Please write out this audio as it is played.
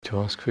to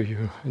ask for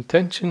your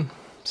attention,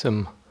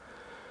 some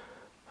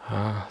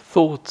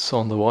thoughts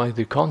on the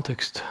wider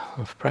context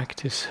of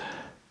practice.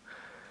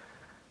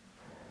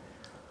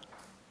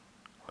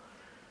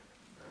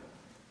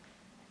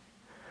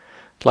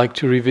 I'd like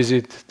to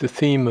revisit the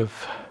theme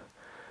of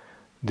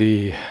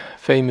the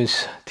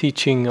famous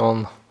teaching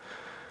on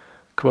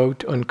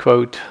quote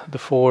unquote the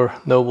Four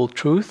Noble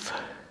Truths.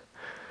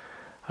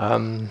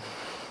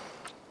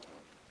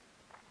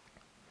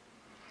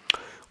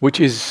 Which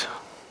is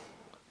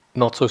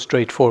not so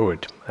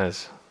straightforward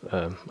as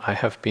I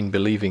have been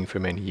believing for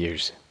many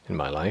years in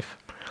my life.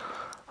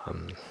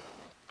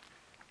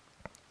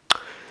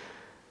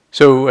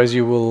 So, as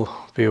you will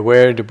be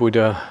aware, the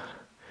Buddha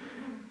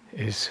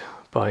is,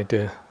 by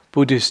the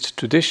Buddhist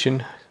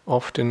tradition,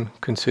 often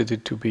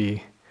considered to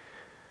be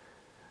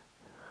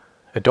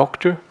a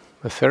doctor,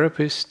 a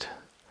therapist,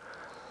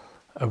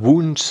 a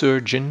wound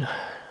surgeon,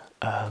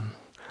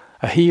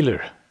 a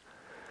healer.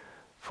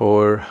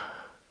 For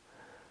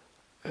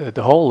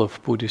the whole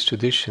of Buddhist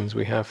traditions,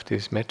 we have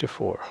this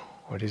metaphor,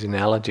 or this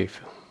analogy,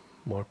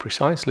 more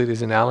precisely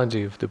this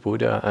analogy of the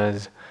Buddha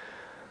as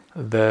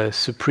the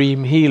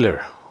supreme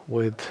healer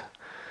with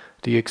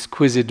the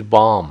exquisite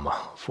balm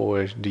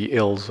for the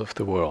ills of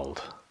the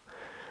world.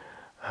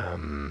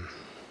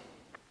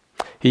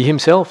 He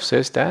himself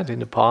says that in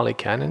the Pali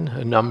Canon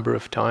a number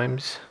of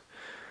times,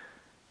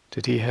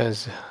 that he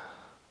has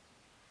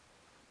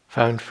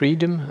found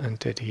freedom and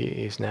that he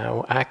is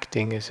now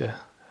acting as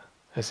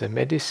a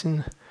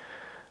medicine,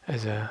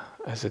 as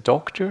a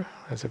doctor,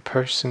 as a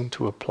person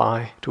to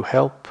apply, to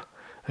help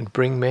and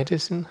bring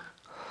medicine,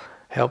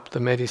 help the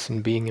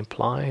medicine being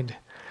applied.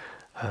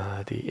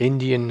 The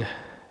Indian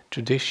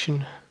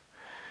tradition,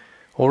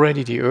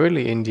 already the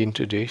early Indian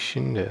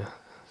tradition, the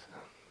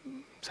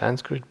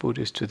Sanskrit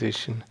Buddhist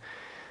tradition,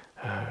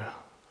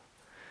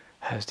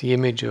 has the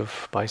image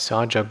of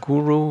Vaisaja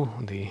Guru,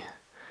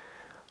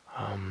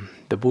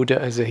 the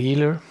Buddha as a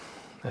healer,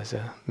 as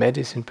a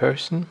medicine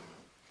person,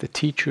 the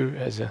teacher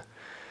as a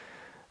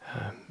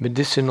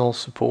medicinal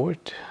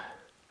support.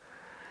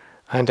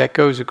 And that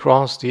goes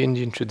across the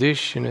Indian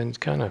tradition and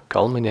kind of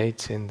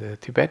culminates in the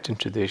Tibetan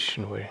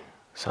tradition, where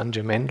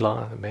Sanja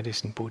Mendla, the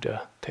medicine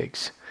Buddha,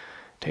 takes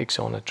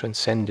on a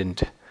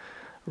transcendent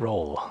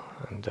role.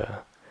 And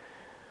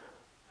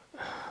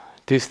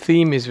this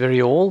theme is very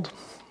old.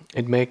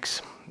 It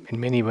makes, in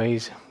many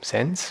ways,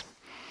 sense.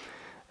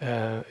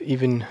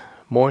 Even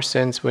more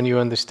sense when you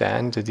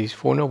understand that these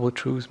Four Noble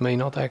Truths may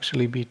not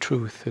actually be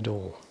truth at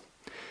all.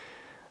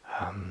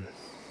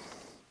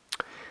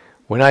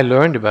 When I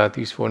learned about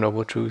these Four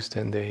Noble Truths,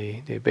 then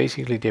they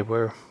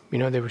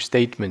were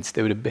statements.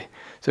 They were the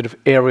sort of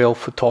aerial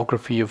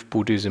photography of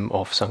Buddhism,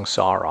 of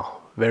samsara,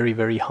 very,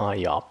 very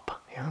high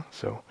up. Yeah,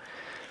 so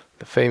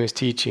the famous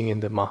teaching in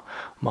the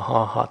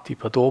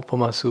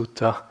Mahahatipadopama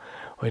Sutta,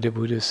 where the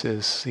Buddha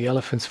says the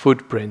elephant's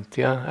footprint,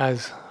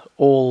 as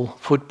all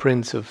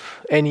footprints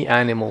of any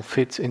animal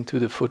fits into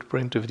the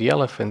footprint of the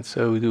elephant,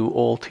 so do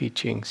all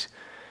teachings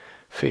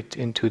fit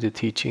into the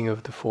teaching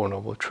of the Four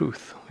Noble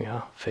Truths.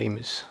 Yeah,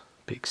 famous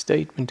big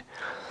statement.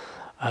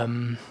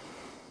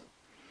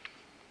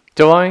 So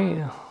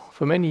I,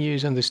 for many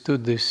years,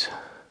 understood this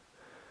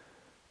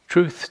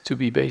truth to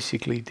be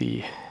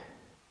basically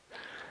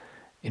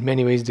in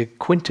many ways, the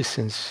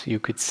quintessence, you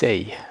could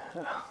say,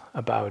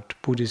 about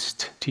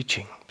Buddhist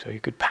teaching. So you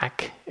could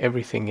pack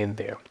everything in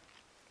there.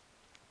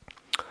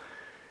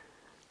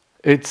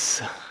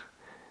 It's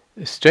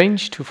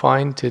strange to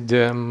find that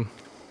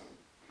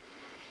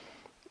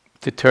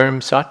the term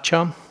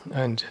satcha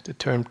and the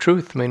term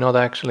truth may not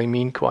actually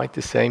mean quite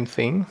the same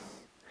thing.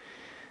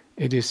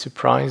 It is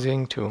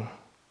surprising to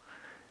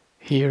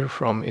hear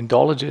from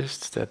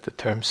Indologists that the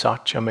term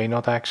satcha may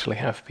not actually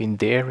have been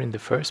there in the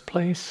first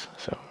place.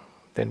 So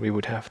then we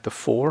would have the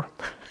four.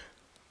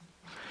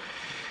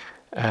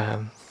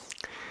 And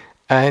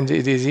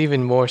it is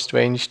even more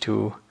strange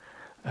to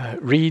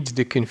read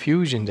the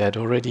confusion that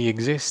already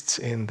exists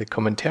in the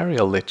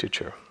commentarial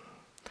literature.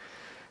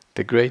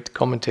 The great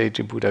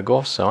commentator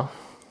Buddhaghosa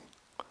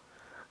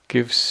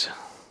gives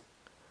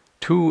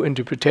two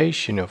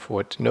interpretations of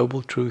what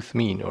noble truth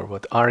mean, or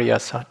what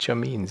ariyasacca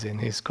means, in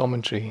his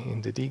commentary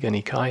in the Digha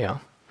Nikaya.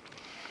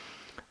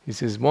 He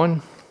says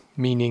one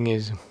meaning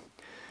is,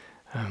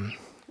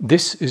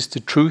 this is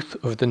the truth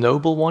of the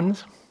noble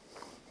ones.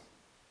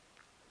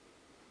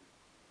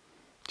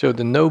 So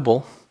the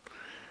noble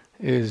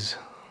is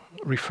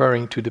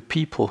referring to the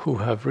people who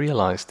have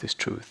realized this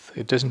truth.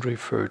 It doesn't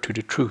refer to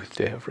the truth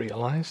they have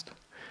realized.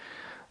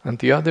 And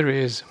the other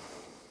is,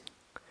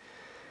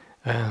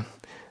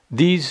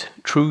 these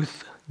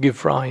truths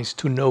give rise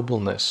to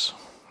nobleness.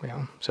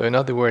 Yeah? So in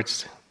other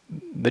words,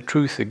 the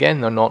truths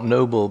again are not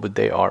noble, but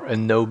they are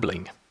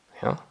ennobling.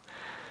 Yeah?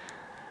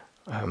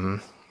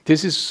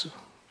 This is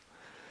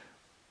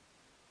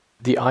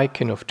the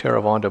icon of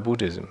Theravada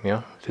Buddhism.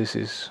 Yeah?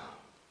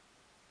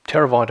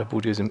 Theravada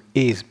Buddhism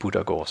is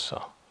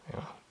Buddhaghosa.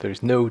 Yeah? There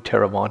is no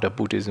Theravada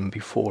Buddhism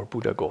before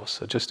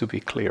Buddhaghosa, just to be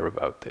clear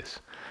about this.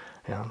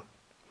 Yeah?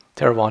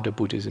 Theravada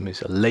Buddhism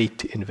is a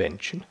late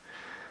invention.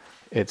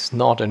 It's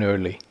not an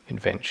early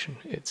invention.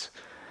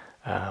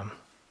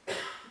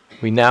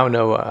 We now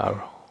know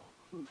our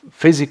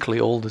physically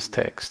oldest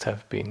texts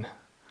have been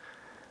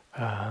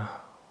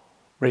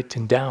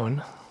written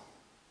down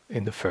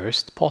in the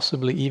 1st,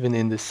 possibly even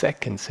in the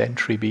 2nd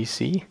century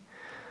BC.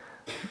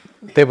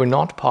 They were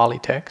not Pali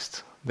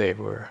texts. They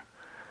were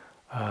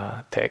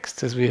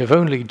texts, as we have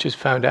only just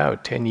found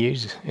out in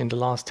the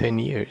last 10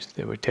 years.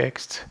 They were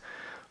texts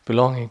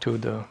belonging to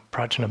the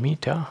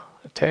Prajnamita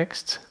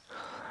text,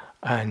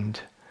 and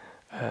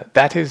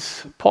that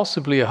is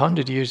possibly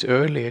 100 years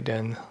earlier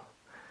than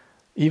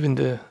even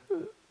the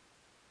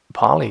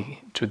Pali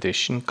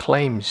tradition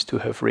claims to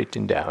have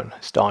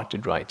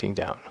started writing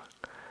down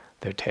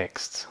their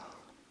texts.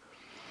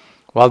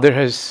 While there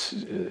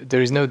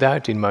is no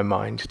doubt in my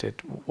mind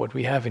that what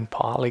we have in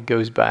Pali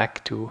goes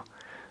back to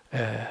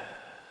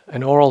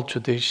an oral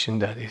tradition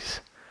that is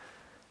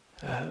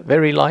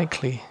very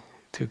likely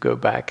to go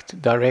back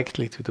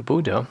directly to the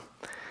Buddha.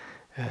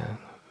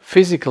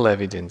 Physical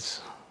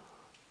evidence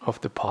of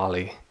the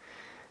Pali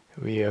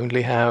we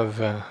only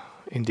have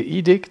in the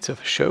edicts of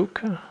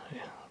Ashoka,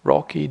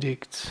 rock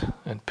edicts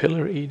and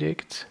pillar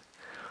edicts,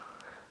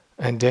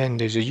 and then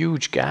there's a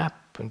huge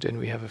gap, and then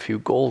we have a few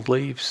gold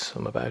leaves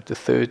from about the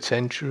 3rd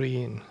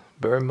century in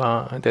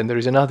Burma, and then there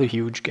is another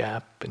huge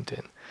gap, and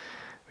then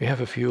we have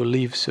a few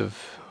leaves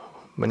of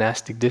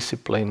monastic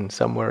discipline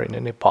somewhere in a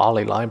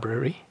Nepali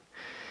library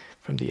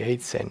from the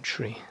 8th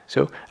century.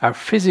 So our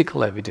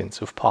physical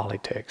evidence of Pali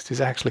text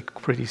is actually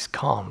pretty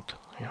scant.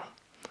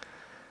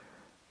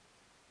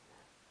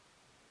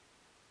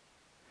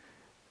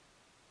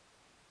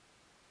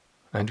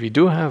 And we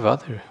do have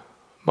other,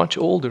 much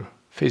older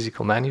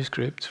physical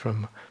manuscripts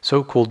from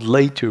so-called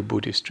later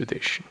Buddhist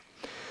tradition,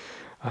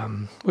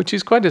 which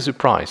is quite a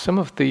surprise. Some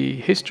of the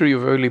history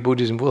of early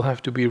Buddhism will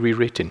have to be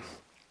rewritten.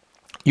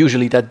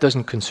 Usually that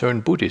doesn't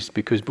concern Buddhists,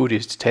 because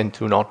Buddhists tend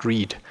to not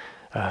read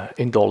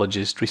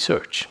Indologist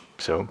research.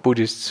 So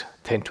Buddhists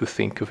tend to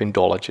think of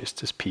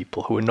Indologists as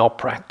people who are not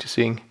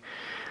practicing,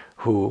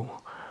 who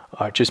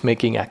are just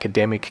making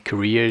academic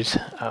careers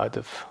out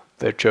of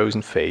their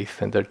chosen faith,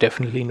 and they're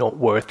definitely not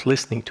worth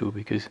listening to,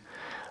 because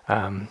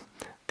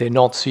they're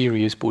not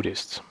serious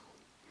Buddhists.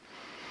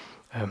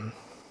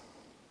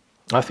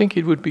 I think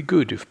it would be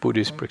good if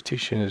Buddhist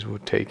practitioners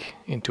would take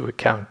into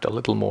account a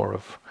little more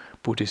of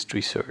Buddhist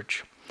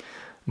research.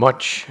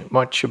 Much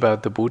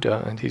about the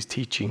Buddha and his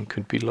teaching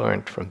could be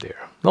learned from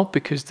there. Not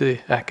because the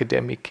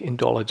academic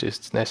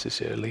Indologists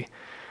necessarily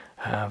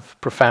have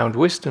profound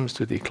wisdoms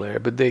to declare,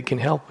 but they can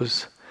help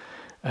us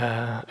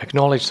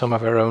acknowledge some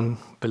of our own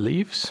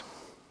beliefs.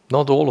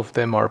 Not all of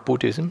them are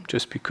Buddhism.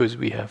 Just because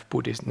we have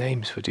Buddhist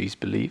names for these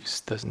beliefs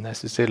doesn't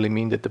necessarily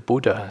mean that the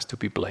Buddha has to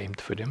be blamed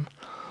for them.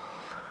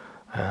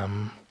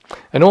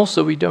 And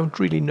also we don't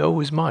really know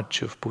as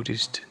much of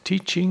Buddhist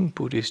teaching,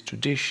 Buddhist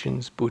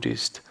traditions,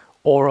 Buddhist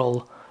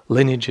oral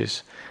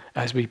lineages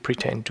as we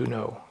pretend to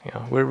know.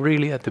 We're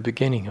really at the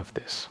beginning of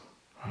this.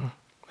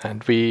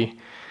 And we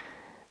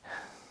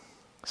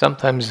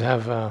sometimes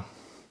have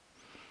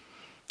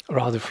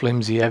rather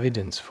flimsy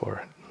evidence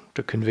for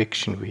the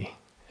conviction we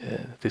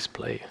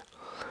display.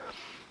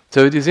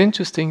 So it is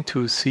interesting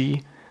to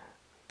see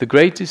the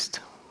greatest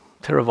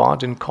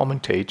Theravadan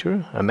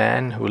commentator, a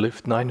man who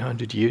lived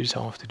 900 years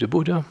after the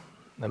Buddha,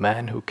 a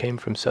man who came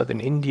from southern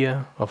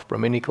India of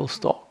Brahminical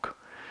stock,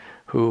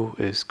 who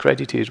is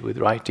credited with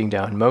writing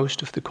down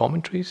most of the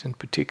commentaries, and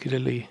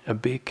particularly a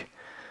big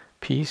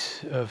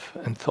piece of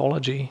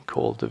anthology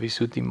called the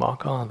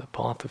Visuddhimagga, the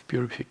Path of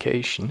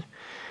Purification.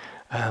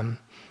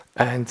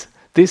 And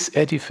this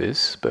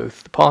edifice,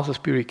 both the Path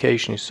of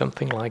Purification is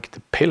something like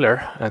the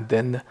pillar, and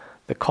then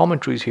the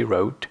commentaries he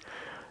wrote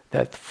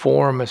that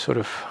form a sort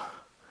of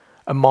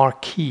a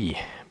marquee,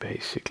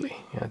 basically.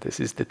 This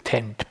is the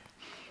tent.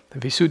 The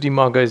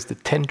Visuddhimagga is the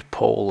tent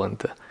pole, and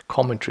the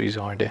commentaries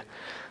are the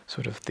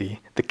sort of the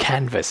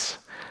canvas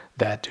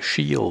that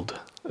shield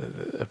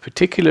a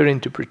particular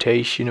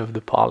interpretation of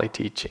the Pali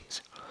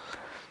teachings.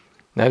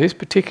 Now, this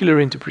particular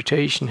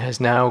interpretation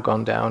has now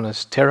gone down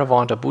as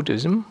Theravada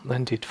Buddhism,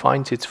 and it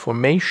finds its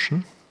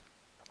formation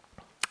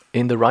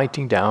in the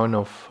writing down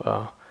of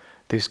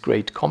this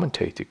great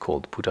commentator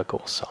called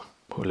Buddhaghosa,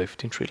 who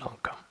lived in Sri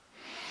Lanka.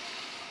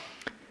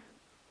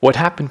 What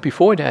happened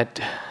before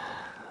that,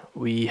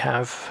 we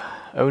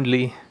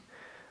only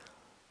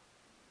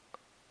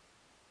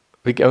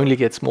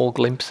get small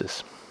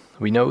glimpses.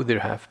 We know there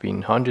have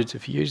been hundreds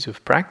of years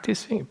of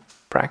practice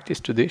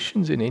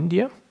traditions in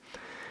India.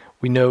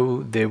 We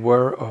know there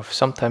were of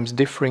sometimes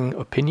differing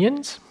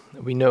opinions.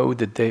 We know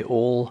that they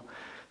all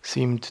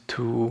seemed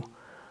to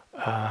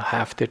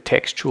have their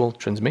textual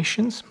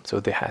transmissions, so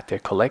they had their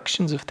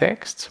collections of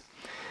texts.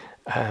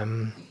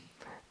 And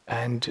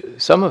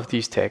some of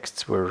these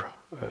texts were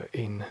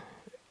in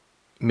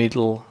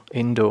Middle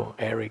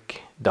Indo-Aryan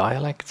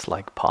dialects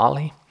like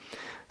Pali.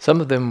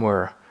 Some of them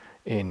were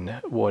in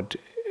what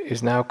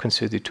is now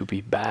considered to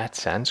be bad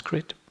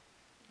Sanskrit.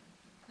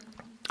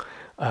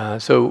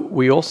 So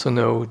we also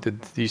know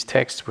that these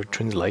texts were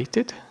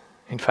translated.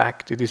 In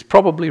fact, it is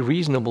probably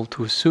reasonable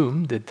to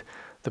assume that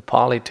the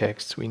Pali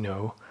texts we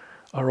know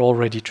are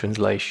already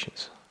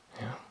translations.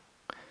 Yeah.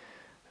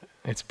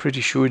 It's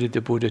pretty sure that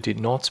the Buddha did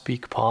not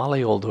speak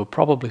Pali, although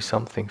probably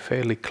something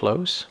fairly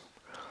close.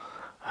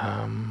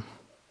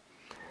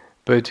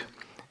 But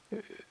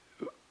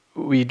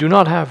we do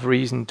not have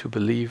reason to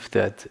believe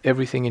that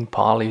everything in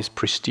Pali is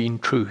pristine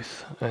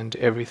truth and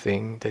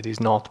everything that is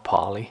not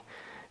Pali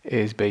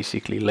is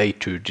basically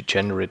later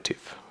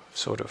degenerative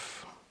sort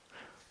of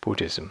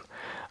Buddhism.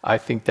 I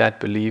think that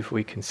belief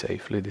we can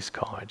safely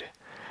discard.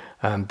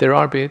 There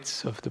are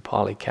bits of the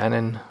Pali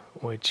canon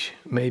which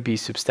may be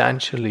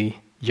substantially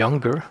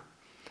younger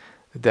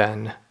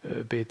than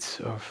bits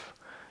of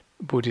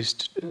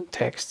Buddhist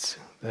texts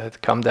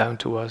that come down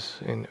to us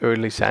in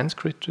early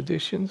Sanskrit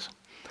traditions.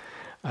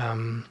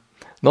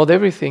 Not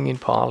everything in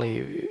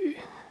Pali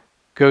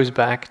goes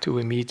back to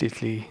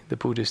immediately the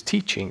Buddha's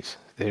teachings.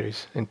 There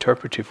is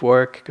interpretive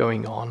work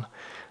going on,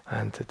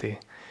 and the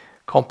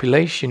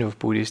compilation of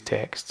Buddhist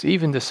texts,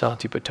 even the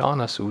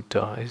Satipatthana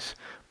Sutta, is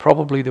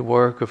probably the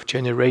work of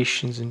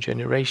generations and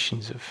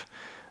generations of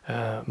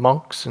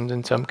monks and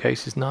in some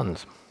cases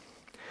nuns.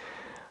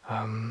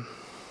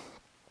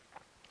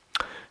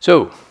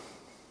 So,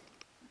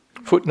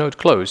 footnote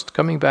closed.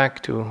 Coming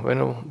back to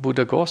Venerable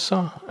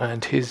Buddhaghosa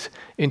and his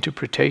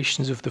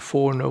interpretations of the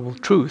Four Noble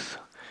Truths,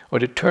 or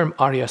the term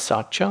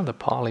ariyasacca, the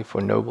Pali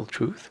for noble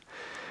truth,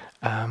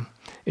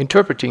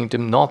 interpreting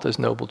them not as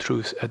noble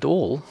truths at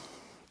all,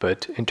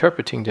 but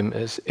interpreting them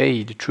as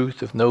A, the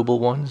truth of noble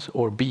ones,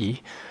 or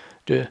B,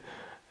 the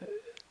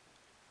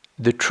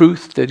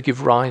truth that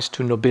give rise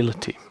to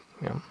nobility.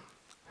 Yeah.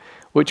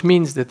 Which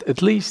means that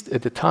at least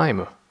at the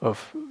time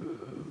of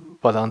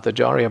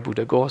Bhadantajarya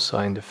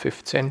Buddhaghosa in the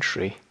 5th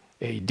century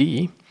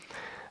AD,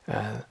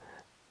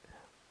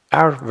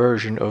 our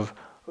version of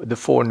the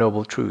Four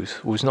Noble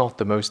Truths was not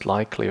the most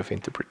likely of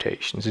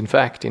interpretations. In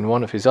fact, in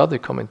one of his other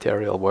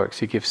commentarial works,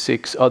 he gives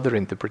 6 other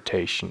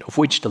interpretations, of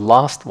which the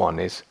last one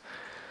is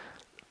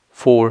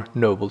Four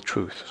Noble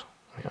Truths.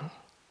 Yeah.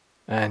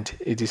 And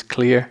it is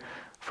clear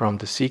from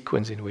the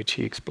sequence in which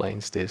he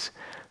explains this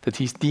that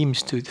he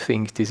deems to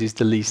think this is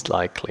the least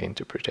likely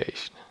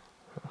interpretation.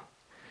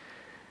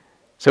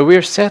 So we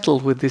are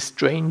settled with this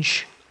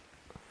strange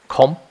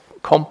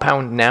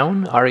compound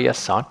noun,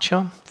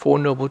 ariyasacca, Four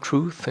Noble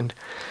Truths. And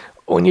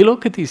when you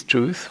look at these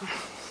truths,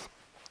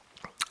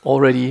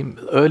 already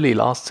early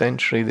last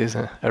century, there's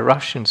a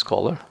Russian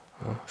scholar,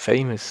 a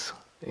famous,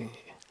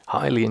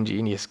 highly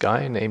ingenious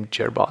guy named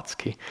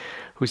Cherbatsky,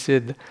 who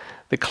said,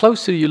 the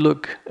closer you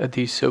look at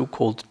these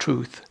so-called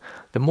truths,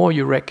 the more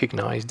you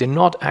recognize they're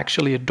not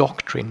actually a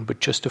doctrine, but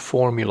just a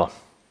formula.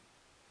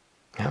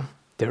 Yeah?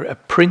 They're a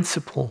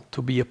principle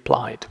to be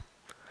applied.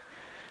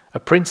 A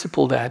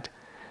principle that,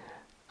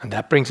 and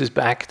that brings us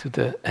back to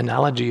the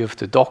analogy of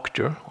the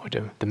doctor, or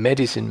the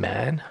medicine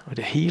man, or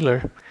the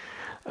healer,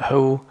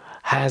 who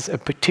has a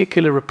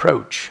particular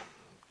approach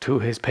to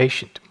his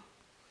patient.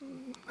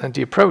 And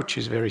the approach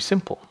is very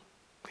simple.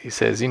 He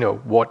says,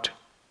 what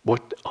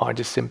are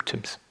the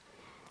symptoms?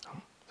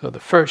 So the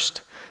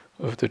first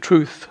of the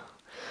truth,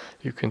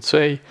 you can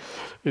say,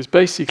 is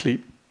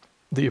basically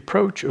the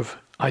approach of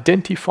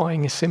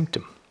identifying a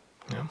symptom.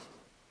 Yeah.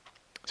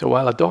 So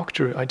while a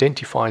doctor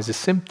identifies a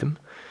symptom,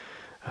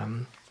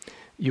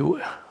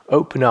 you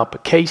open up a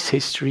case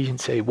history and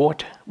say,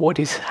 what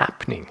is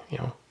happening?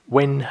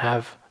 When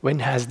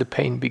has the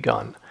pain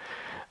begun?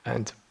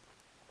 And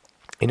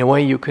in a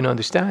way you can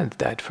understand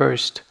that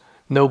first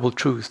noble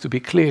truth to be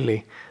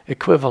clearly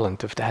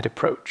equivalent of that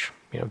approach.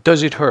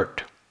 Does it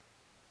hurt?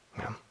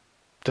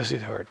 Does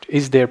it hurt?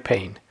 Is there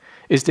pain?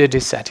 Is there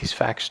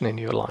dissatisfaction in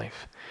your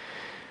life?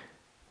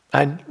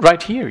 And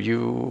right here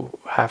you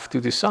have to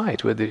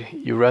decide whether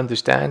you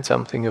understand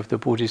something of the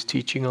Buddha's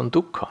teaching on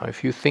dukkha.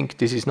 If you think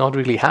this is not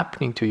really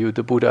happening to you,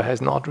 the Buddha has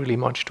not really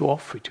much to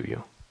offer to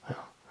you.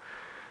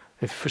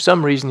 If for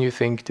some reason you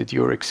think that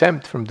you're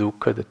exempt from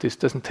dukkha, that this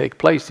doesn't take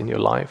place in your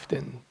life,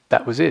 then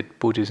that was it.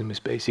 Buddhism is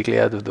basically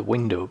out of the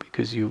window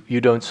because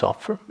you don't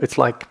suffer. It's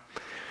like,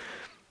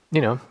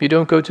 you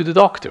don't go to the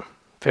doctor.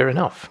 Fair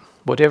enough.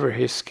 Whatever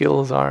his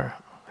skills are,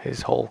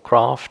 his whole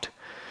craft,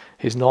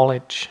 his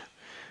knowledge,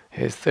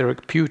 his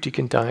therapeutic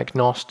and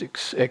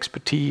diagnostics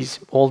expertise,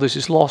 all this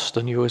is lost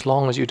on you as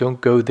long as you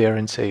don't go there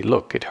and say,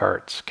 look, it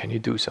hurts. Can you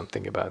do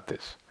something about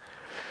this?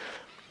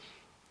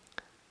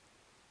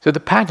 So the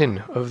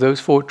pattern of those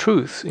four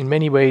truths in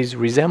many ways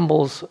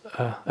resembles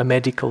a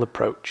medical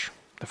approach.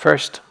 The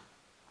first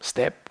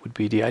step would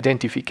be the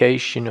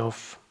identification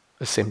of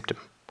a symptom.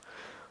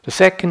 The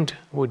second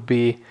would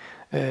be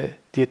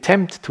the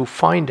attempt to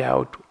find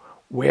out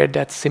where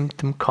that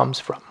symptom comes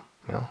from.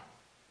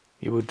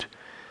 You would,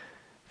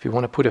 if you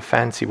want to put a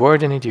fancy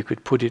word in it, you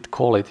could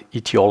call it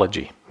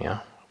etiology.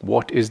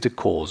 What is the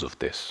cause of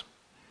this?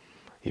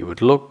 You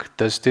would look,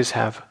 does this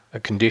have a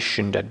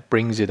condition that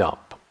brings it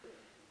up?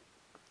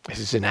 Is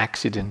this an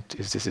accident?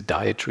 Is this a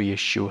dietary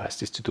issue? Has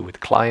this to do with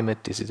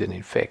climate? Is it an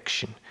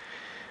infection?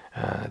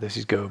 Does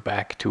it go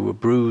back to a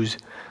bruise?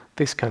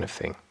 This kind of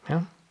thing.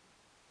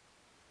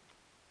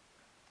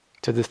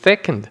 So the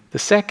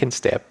second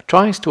step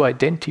tries to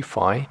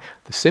identify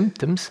the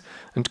symptoms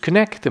and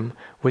connect them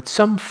with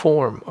some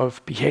form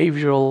of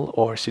behavioral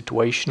or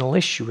situational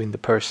issue in the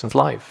person's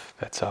life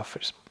that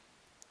suffers.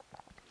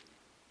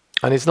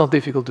 And it's not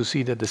difficult to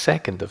see that the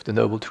second of the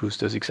Noble Truths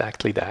does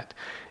exactly that.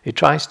 It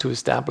tries to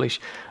establish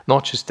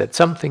not just that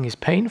something is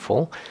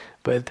painful,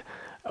 but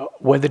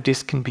whether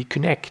this can be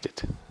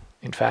connected.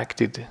 In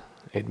fact,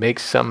 it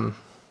makes some...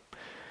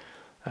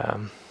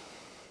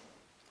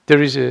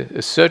 there is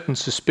a certain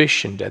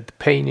suspicion that the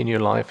pain in your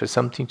life has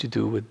something to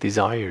do with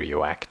desire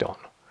you act on.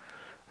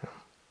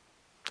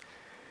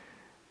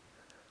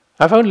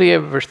 I've only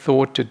ever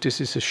thought that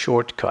this is a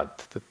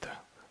shortcut,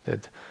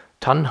 that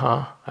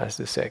tanha, as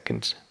the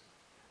second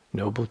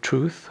Noble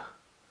Truth,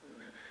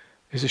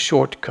 is a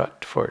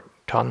shortcut for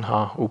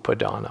tanha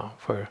upadana,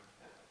 for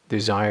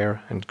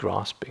desire and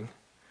grasping.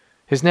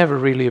 It's never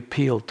really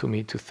appealed to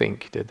me to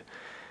think that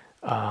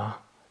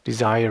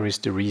desire is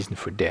the reason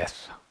for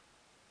death.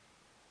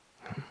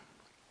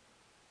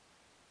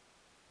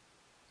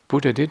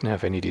 Buddha didn't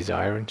have any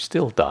desire and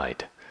still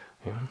died.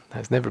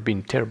 Has never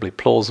been terribly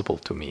plausible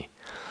to me.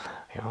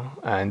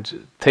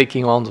 And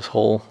taking on this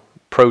whole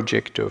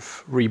project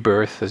of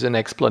rebirth as an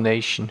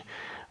explanation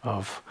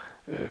of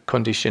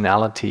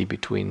conditionality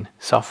between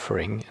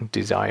suffering and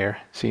desire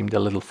seemed a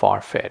little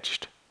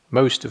far-fetched.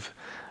 Most of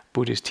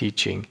Buddhist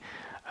teaching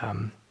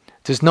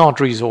does not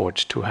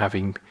resort to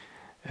having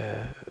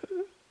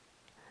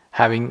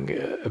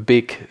a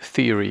big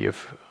theory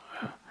of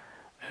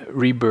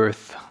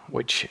rebirth,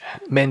 which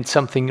meant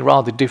something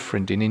rather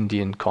different in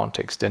Indian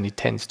context than it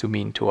tends to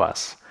mean to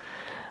us.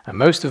 And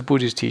most of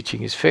Buddhist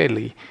teaching is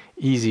fairly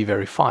easy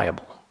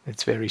verifiable.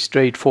 It's very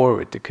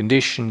straightforward. The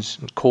conditions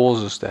and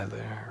causes that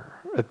are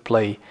at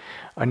play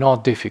are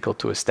not difficult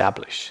to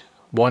establish.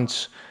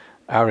 Once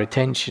our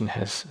attention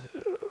has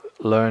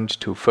learned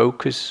to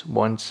focus,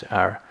 once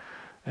our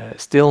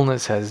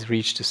stillness has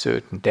reached a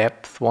certain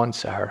depth,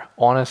 once our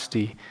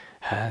honesty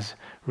has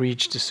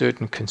reached a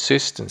certain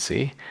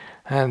consistency,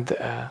 and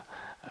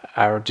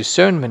our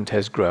discernment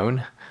has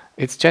grown,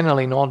 it's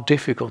generally not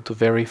difficult to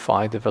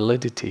verify the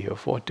validity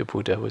of what the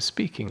Buddha was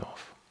speaking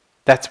of.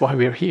 That's why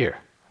we're here,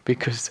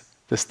 because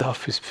the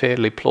stuff is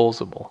fairly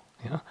plausible.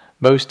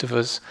 Most of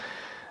us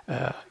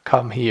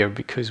come here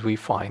because we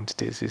find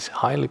this is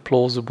highly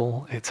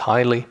plausible, it's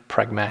highly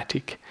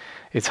pragmatic,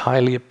 it's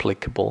highly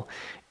applicable,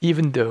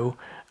 even though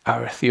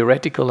our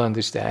theoretical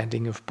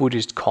understanding of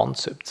Buddhist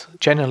concepts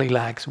generally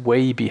lags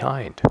way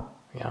behind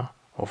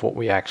of what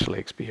we actually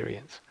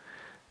experience.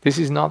 This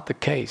is not the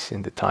case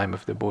in the time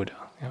of the Buddha.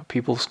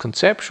 People's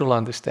conceptual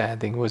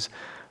understanding was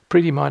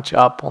pretty much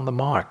up on the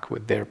mark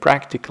with their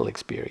practical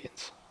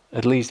experience,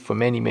 at least for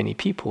many, many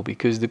people,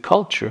 because the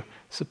culture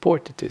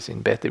supported this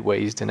in better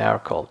ways than our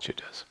culture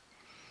does.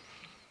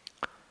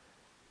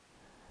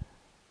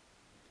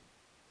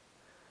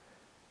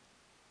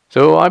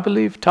 So I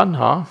believe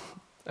tanha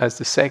as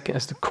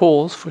the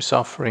cause for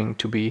suffering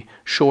to be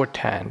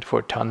shorthand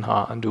for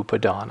tanha and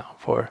upadana,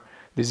 for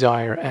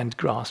desire and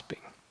grasping.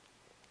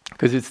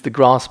 Because it's the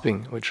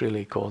grasping which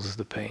really causes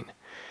the pain.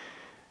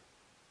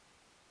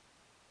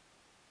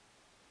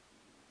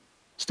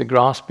 It's the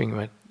grasping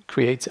that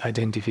creates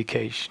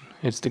identification.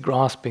 It's the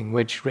grasping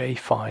which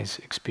reifies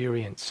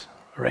experience,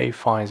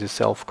 reifies a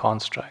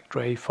self-construct,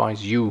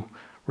 reifies you,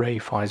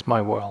 reifies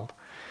my world.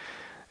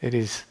 It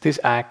is this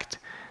act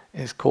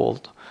is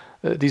called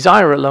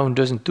desire alone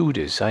doesn't do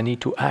this. I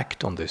need to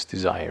act on this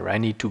desire. I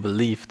need to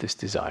believe this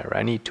desire.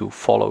 I need to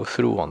follow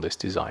through on this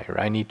desire.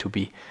 I need to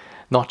be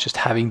not just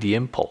having the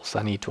impulse.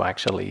 I need to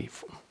actually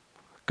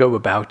go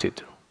about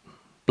it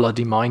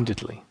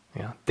bloody-mindedly.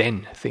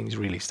 Then things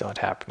really start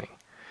happening.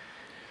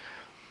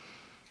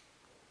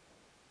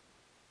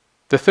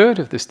 The third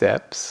of the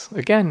steps,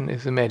 again,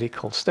 is a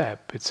medical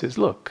step. It says,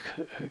 look,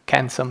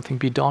 can something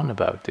be done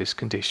about this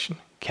condition?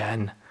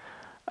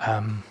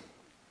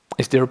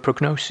 Is there a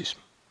prognosis?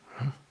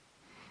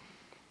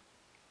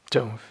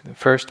 So the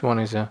first one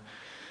is a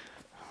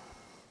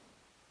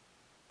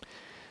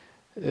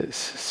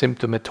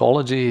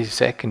symptomatology,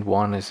 second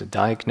one is a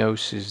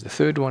diagnosis, the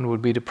third one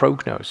would be the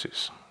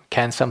prognosis.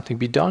 Can something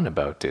be done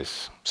about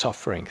this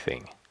suffering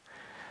thing?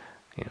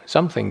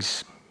 Some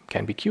things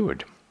can be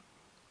cured,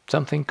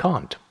 something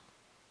can't.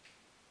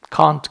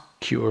 Can't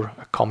cure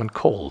a common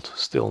cold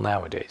still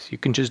nowadays. You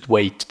can just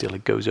wait till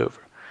it goes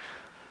over.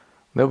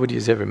 Nobody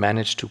has ever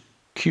managed to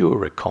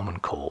cure a common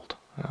cold.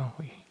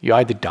 You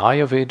either die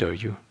of it or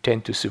you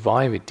tend to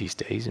survive it these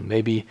days, and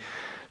maybe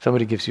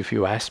somebody gives you a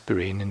few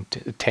aspirin and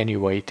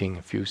attenuating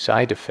a few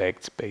side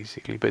effects,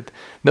 basically. But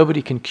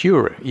nobody can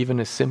cure even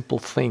a simple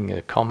thing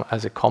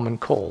as a common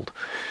cold.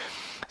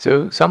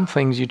 So some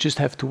things you just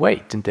have to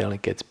wait until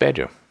it gets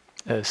better.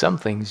 Some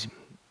things,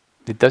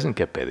 it doesn't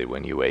get better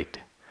when you wait.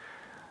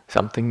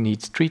 Something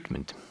needs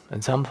treatment.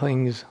 And some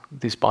things,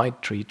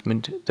 despite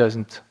treatment,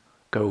 doesn't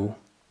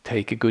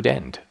take a good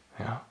end.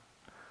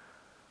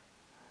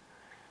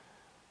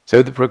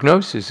 So the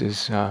prognosis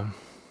is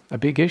a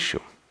big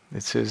issue.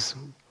 It says,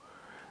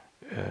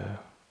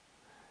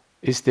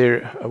 is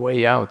there a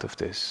way out of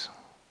this?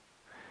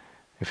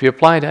 If you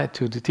apply that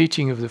to the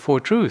teaching of the Four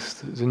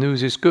Truths, the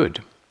news is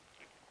good.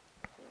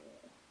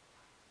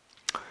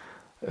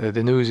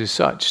 The news is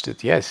such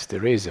that yes,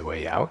 there is a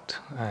way out,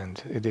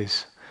 and it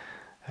is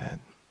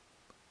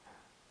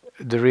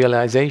the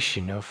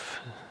realization of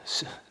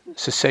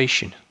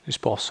cessation is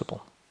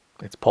possible.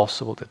 It's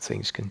possible that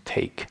things can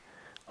take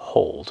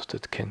hold,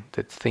 that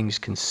things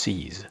can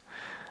cease,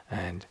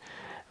 and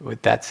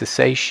with that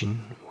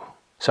cessation,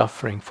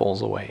 suffering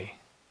falls away.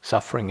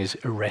 Suffering is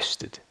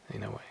arrested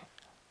in a way.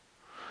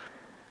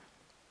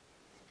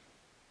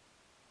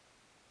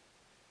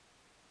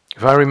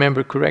 If I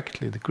remember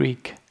correctly, the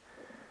Greek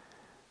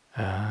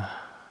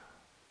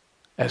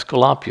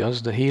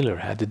Aesculapius, the healer,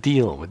 had a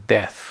deal with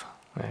death.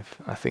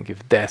 I think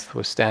if death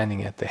was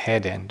standing at the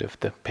head end of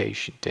the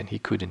patient, then he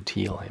couldn't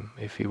heal him.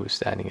 If he was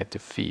standing at the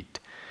feet,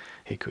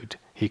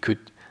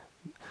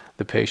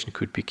 the patient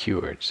could be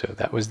cured. So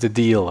that was the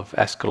deal of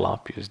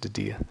Aesculapius, the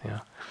deal.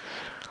 Yeah.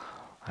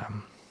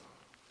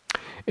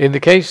 In the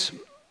case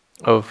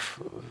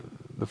of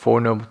the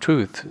Four Noble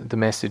Truths, the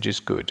message is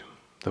good.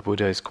 The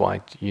Buddha is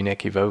quite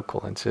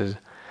unequivocal and says,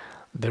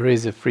 there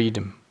is a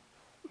freedom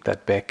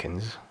that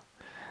beckons,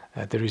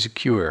 there is a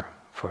cure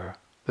for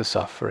the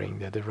suffering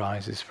that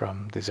arises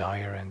from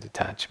desire and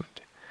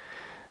attachment.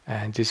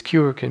 And this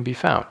cure can be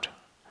found.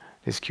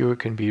 This cure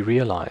can be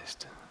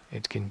realized.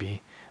 It can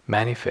be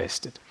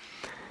manifested.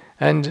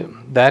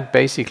 And that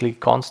basically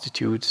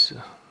constitutes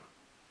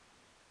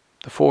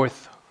the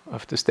fourth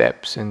of the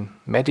steps in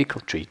medical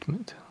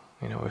treatment.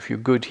 You know, if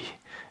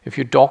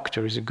your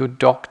doctor is a good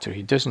doctor,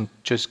 he doesn't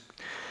just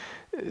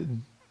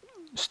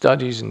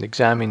studies and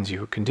examines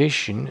your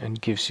condition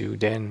and gives you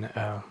then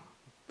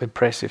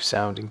impressive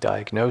sounding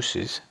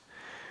diagnosis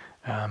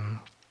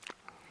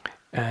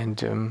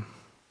and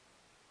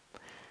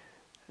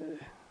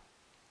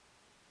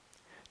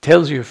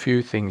tells you a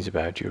few things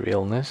about your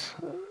illness.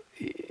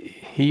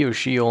 He or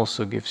she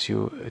also gives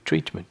you a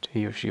treatment.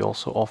 He or she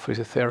also offers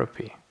a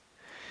therapy.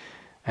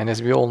 And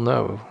as we all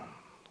know,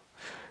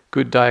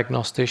 good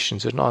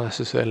diagnosticians are not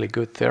necessarily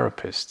good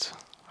therapists.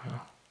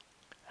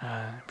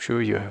 I'm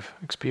sure you have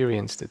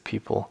experienced that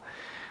people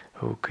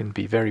who can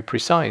be very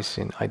precise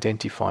in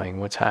identifying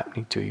what's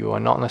happening to you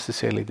are not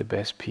necessarily the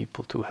best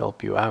people to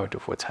help you out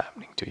of what's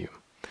happening to you.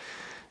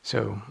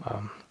 So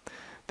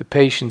the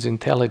patient's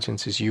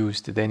intelligence is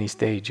used at any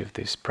stage of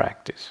this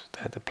practice.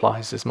 That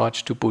applies as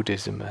much to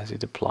Buddhism as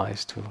it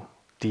applies to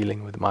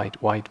dealing with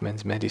white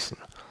man's medicine.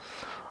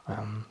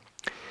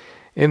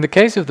 In the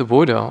case of the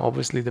Buddha,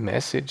 obviously the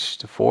message,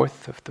 the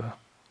fourth of the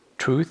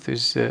truth,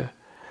 is the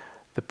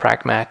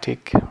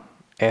pragmatic,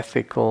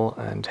 ethical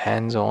and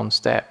hands-on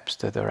steps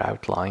that are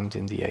outlined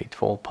in the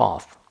Eightfold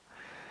Path.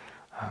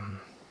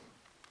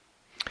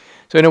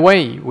 So in a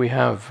way we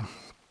have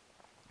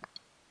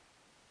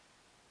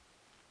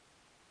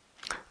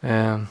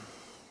the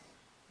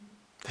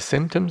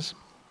symptoms,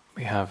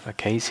 we have a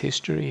case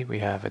history, we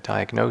have a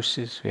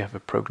diagnosis, we have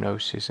a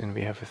prognosis, and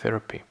we have a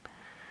therapy.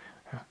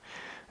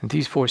 And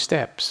these four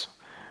steps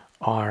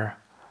are,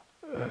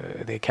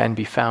 they can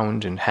be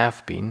found and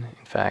have been,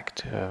 in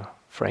fact,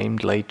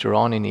 framed later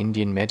on in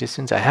Indian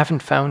medicines. I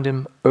haven't found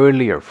them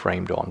earlier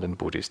framed on than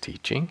Buddhist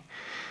teaching.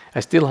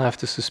 I still have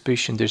the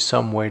suspicion there's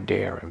somewhere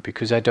there, and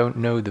because I don't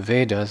know the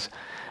Vedas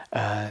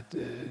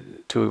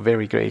to a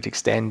very great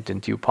extent,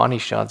 and the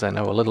Upanishads I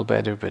know a little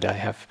better, but I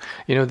have,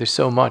 there's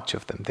so much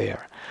of them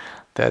there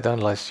that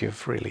unless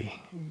you've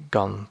really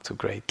gone to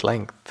great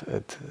length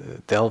at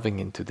delving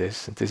into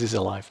this, and this is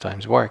a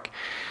lifetime's work,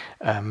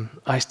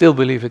 I still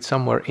believe it's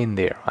somewhere in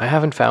there. I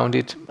haven't found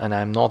it, and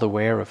I'm not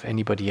aware of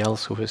anybody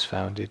else who has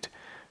found it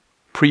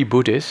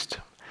pre-Buddhist,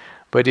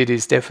 but it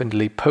is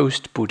definitely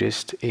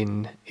post-Buddhist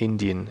in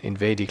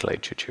Vedic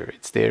literature.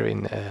 It's there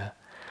in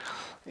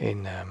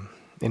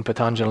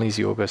Patanjali's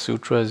Yoga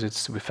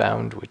Sutras. We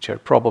found, which are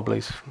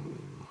probably,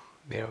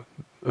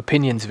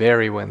 opinions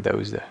vary when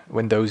those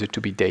are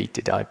to be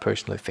dated. I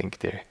personally think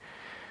they're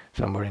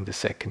somewhere in the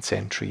 2nd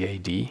century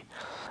AD,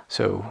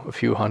 so a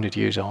few hundred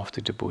years after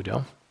the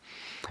Buddha.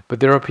 But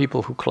there are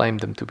people who claim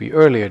them to be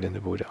earlier than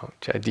the Buddha,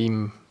 which I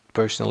deem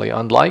personally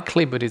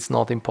unlikely, but it's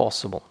not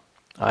impossible.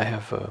 I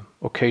have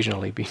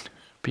occasionally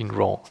been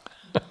wrong,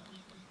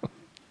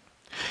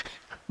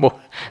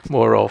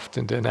 more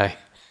often than I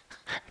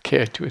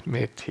care to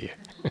admit here.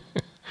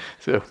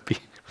 So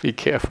be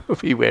careful,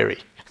 be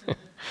wary.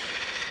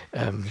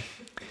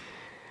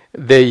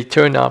 They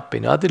turn up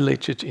in other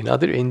literature, in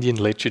other Indian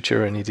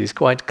literature, and it is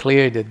quite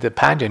clear that the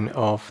pattern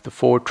of the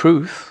Four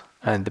Truths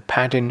and the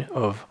pattern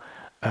of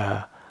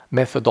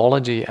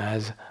methodology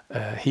as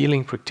a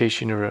healing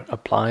practitioner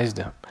applies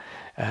them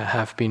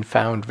have been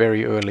found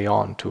very early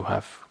on to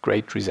have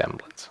great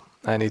resemblance.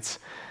 And it's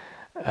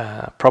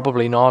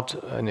probably not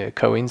a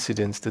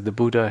coincidence that the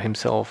Buddha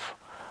himself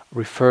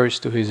refers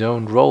to his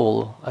own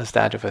role as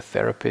that of a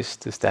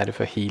therapist, as that of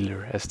a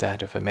healer, as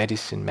that of a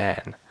medicine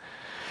man.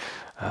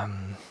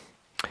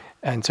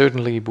 And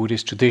certainly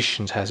Buddhist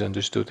traditions has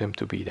understood him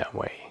to be that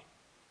way,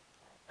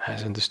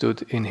 has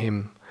understood in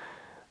him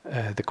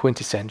the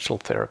quintessential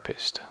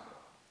therapist.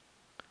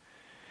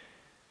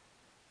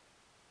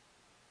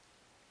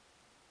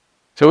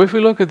 So if we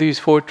look at these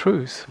four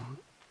truths,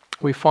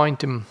 we find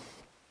them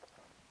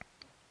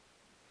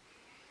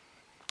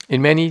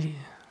in many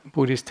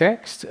Buddhist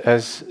texts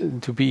as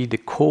to be the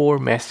core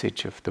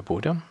message of the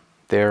Buddha.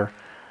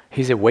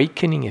 His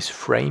awakening is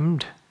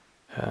framed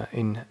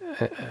in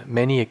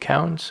many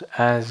accounts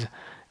as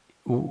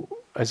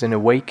an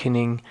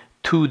awakening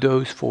to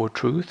those four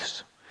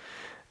truths.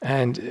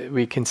 And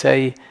we can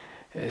say,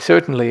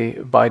 certainly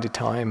by the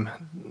time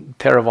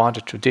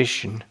Theravada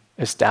tradition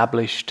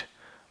established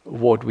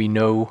what we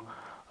know,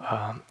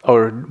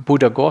 or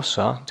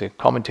Buddhaghosa, the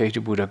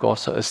commentator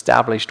Buddhaghosa,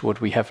 established what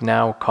we have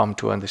now come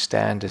to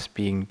understand as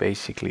being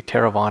basically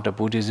Theravada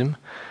Buddhism,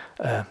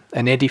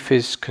 an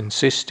edifice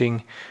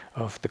consisting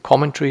of the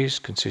commentaries,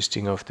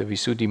 consisting of the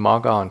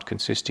Visuddhimagga, and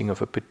consisting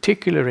of a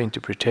particular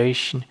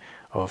interpretation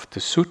of the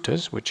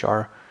suttas, which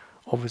are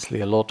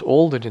obviously a lot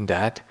older than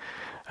that.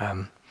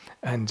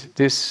 And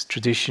this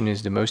tradition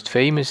is the most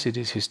famous. It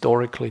is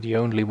historically the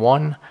only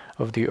one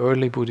of the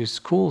early Buddhist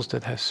schools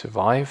that has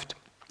survived,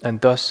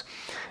 and thus,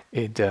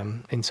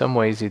 in some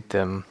ways, it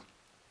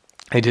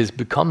has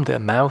become the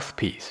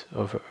mouthpiece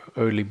of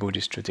early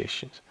Buddhist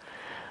traditions.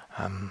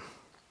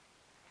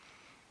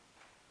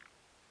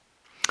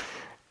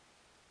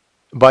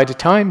 By the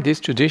time this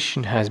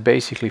tradition has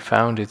basically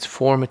found its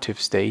formative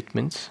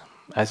statements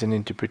as an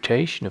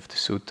interpretation of the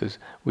suttas,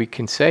 we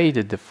can say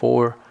that the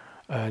four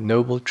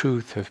noble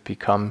truths have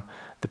become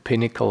the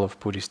pinnacle of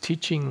Buddhist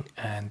teaching,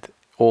 and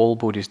all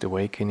Buddhist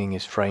awakening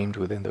is framed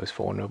within those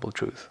four noble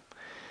truths.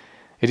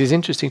 It is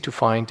interesting to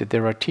find that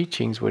there are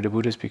teachings where the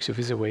Buddha speaks of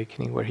his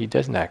awakening where he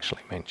doesn't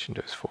actually mention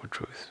those four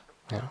truths.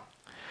 Yeah?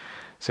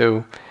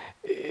 So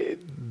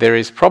there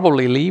is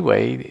probably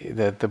leeway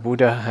that the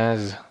Buddha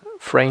has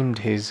framed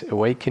his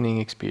awakening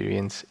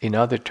experience in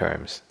other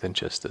terms than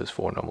just those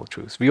four noble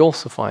truths. We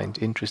also find,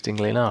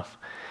 interestingly enough,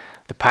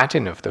 the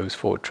pattern of those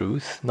four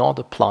truths not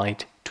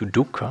applied to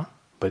dukkha,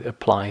 but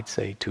applied,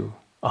 say, to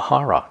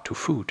ahara, to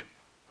food.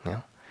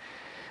 Yeah?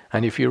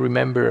 And if you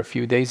remember, a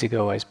few days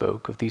ago I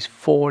spoke of these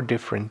four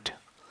different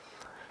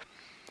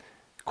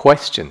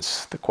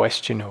questions. The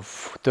question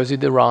of, does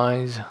it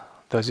arise?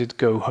 Does it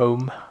go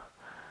home?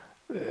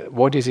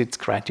 What is its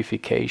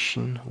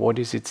gratification? What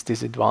is its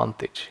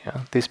disadvantage?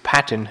 Yeah? This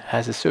pattern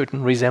has a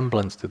certain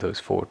resemblance to those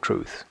four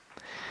truths.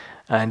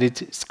 And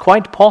it's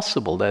quite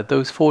possible that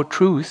those four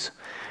truths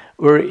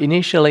were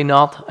initially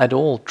not at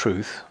all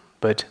truth,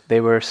 but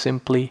they were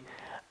simply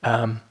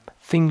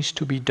things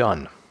to be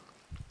done.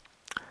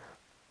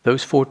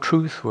 Those four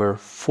truths were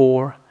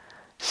four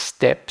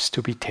steps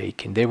to be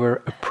taken. They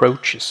were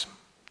approaches.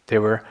 They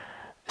were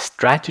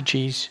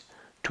strategies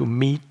to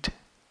meet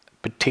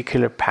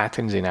particular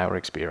patterns in our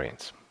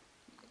experience.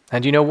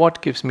 And you know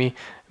what gives me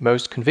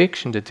most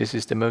conviction that this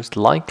is the most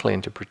likely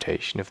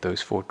interpretation of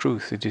those four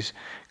truths? It is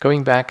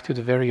going back to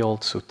the very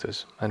old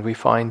suttas, and we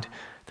find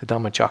the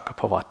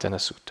Dhammacakkappavattana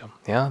Sutta,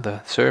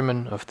 the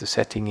sermon of the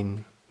setting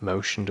in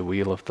motion the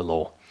wheel of the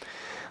law.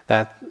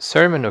 That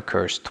sermon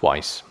occurs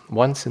twice,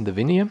 once in the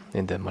Vinaya,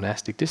 in the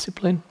monastic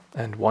discipline,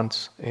 and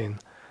once in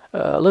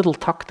a little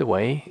tucked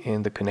away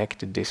in the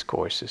connected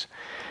discourses.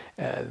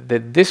 The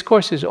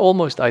discourse is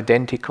almost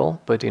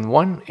identical, but in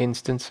one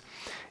instance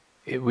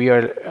we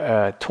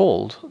are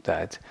told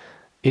that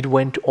it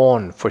went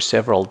on for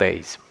several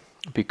days,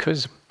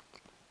 because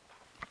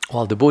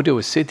while the Buddha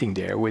was sitting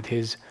there with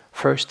his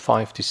first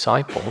 5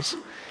 disciples,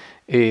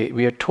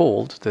 we are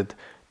told that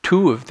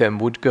 2 of them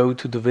would go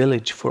to the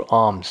village for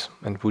alms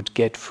and would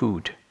get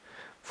food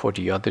for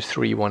the other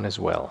 3 as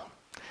well.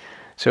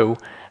 So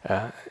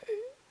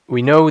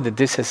we know that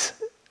this has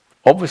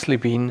obviously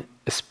been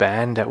a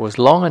span that was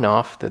long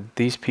enough that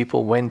these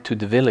people went to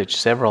the village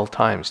several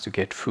times to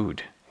get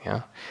food.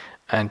 Yeah?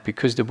 And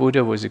because the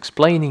Buddha was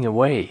explaining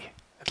away,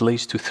 at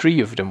least to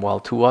 3 of them, while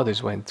 2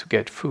 others went to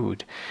get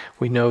food,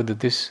 we know that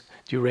this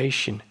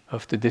duration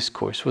of the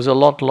discourse was a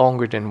lot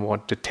longer than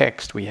what the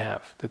text we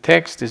have. The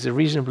text is a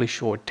reasonably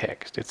short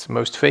text. It's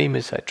most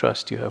famous. I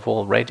trust you have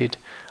all read it.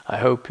 I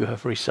hope you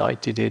have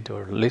recited it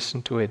or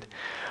listened to it.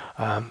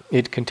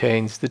 It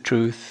contains the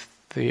truth,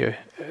 the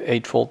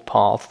Eightfold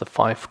Path, the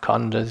 5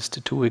 khandhas, the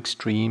 2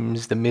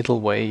 extremes, the middle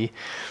way,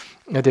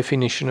 a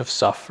definition of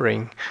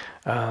suffering.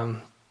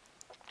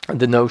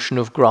 The notion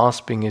of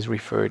grasping is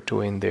referred to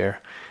in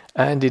there.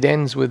 And it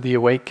ends with the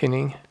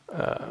awakening,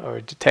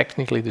 or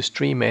technically the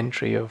stream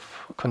entry of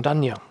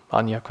Kondanya,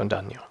 Anya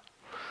Kondanya.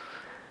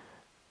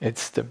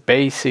 It's the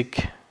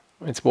basic,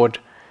 it's what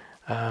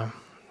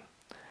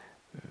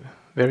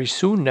very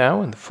soon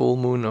now, in the full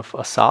moon of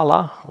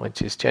Asala,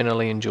 which is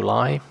generally in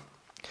July,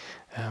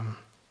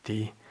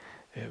 the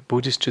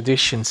Buddhist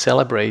tradition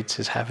celebrates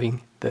as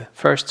having the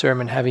first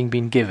sermon having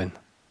been given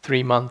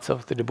 3 months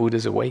after the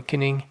Buddha's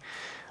awakening,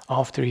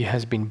 after he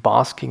has been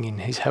basking in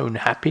his own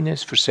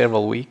happiness for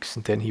several weeks,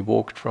 and then he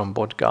walked from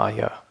Bodh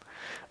Gaya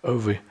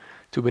over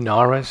to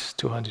Benares,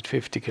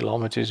 250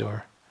 kilometers,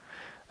 or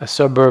a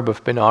suburb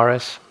of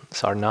Benares,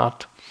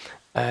 Sarnath,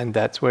 and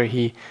that's where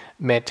he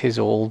met his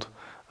old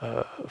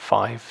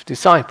 5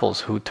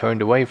 disciples who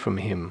turned away from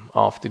him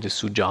after the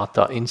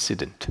Sujata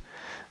incident.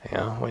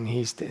 when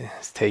he's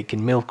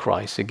taken milk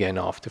rice again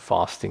after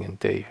fasting, and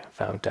they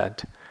found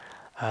that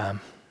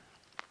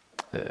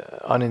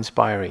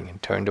uninspiring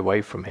and turned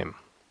away from him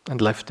and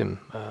left him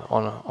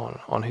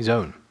on his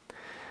own.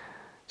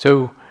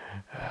 So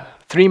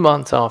 3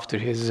 months after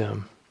his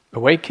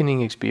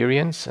awakening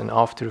experience, and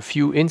after a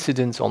few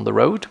incidents on the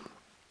road,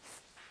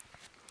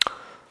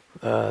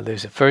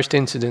 there's a first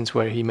incident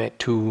where he met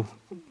two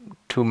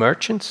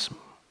merchants,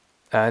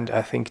 and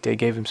I think they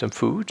gave him some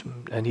food,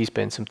 and he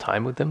spent some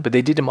time with them, but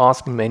they didn't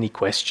ask him any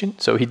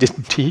questions, so he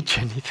didn't teach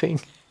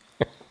anything.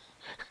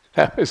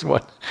 That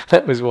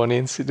was one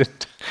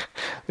incident.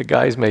 The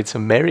guys made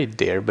some merit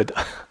there, but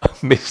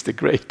missed the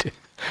great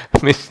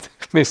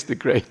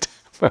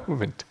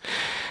moment.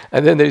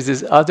 And then there's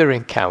this other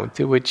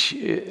encounter, which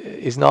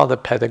is not a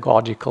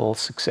pedagogical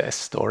success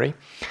story.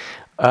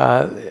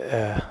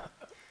 A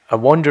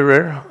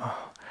wanderer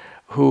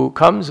who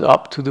comes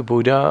up to the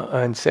Buddha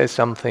and says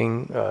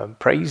something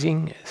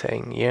praising,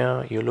 saying,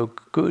 "Yeah, you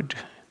look good.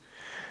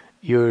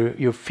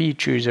 Your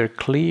features are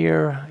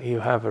clear. You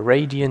have a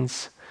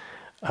radiance.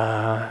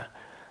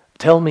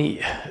 Tell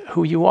me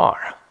who you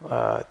are.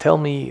 Tell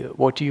me,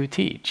 what do you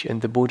teach?"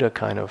 And the Buddha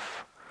kind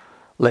of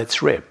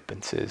lets rip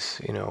and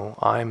says,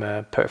 "I'm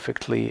a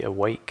perfectly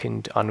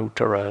awakened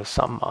Anuttara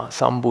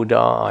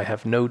Sambuddha. I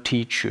have no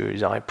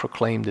teachers. I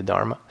proclaim the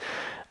Dharma."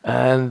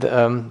 And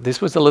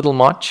this was a little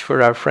much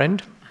for our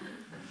friend.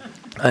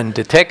 And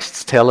the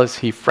texts tell us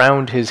he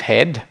frowned his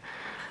head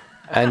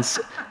and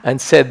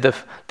said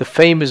the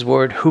famous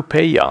word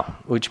hupeya,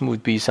 which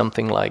would be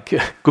something like,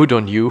 "Good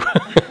on you."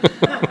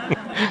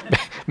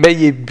 "May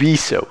it be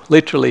so."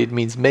 Literally, it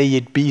means "may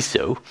it be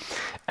so,"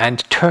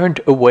 and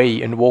turned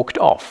away and walked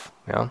off.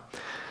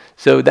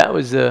 So that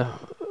was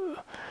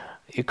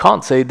you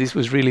can't say this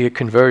was really a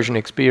conversion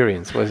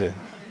experience, was it?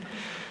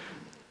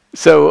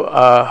 So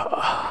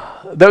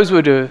those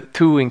were the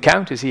two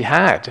encounters he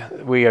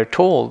had, we are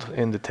told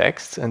in the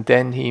texts, and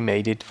then he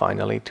made it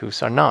finally to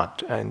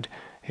Sarnath, and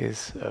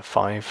his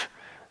 5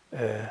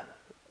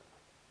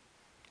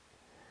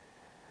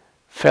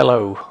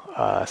 fellow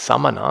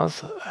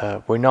samanas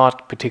were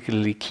not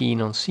particularly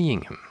keen on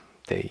seeing him.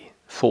 They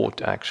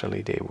thought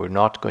actually they were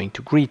not going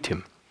to greet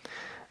him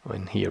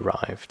when he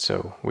arrived,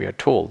 so we are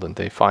told, and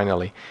they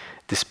finally,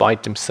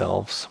 despite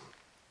themselves,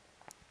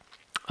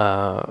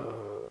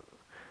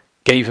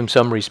 gave him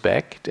some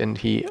respect, and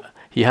he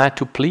had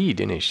to plead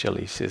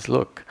initially. He says,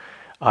 "Look,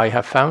 I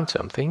have found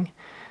something,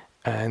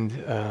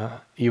 and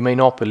you may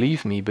not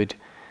believe me, but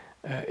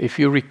if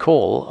you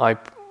recall,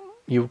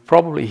 you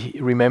probably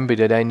remember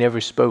that I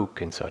never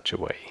spoke in such a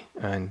way,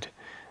 and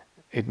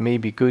it may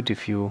be good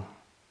if you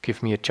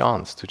give me a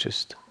chance to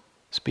just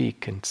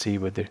speak and see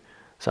whether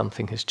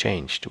something has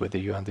changed, whether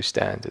you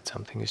understand that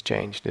something has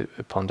changed."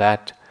 Upon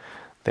that,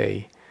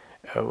 they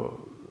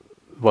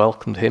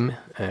welcomed him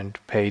and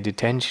paid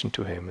attention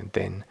to him, and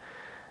then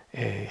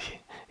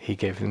he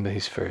gave him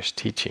his first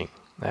teaching.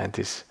 And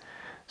this,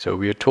 so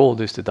we are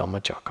told, is the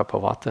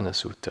Dhammacakkappavattana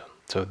Sutta.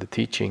 So the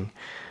teaching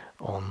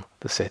on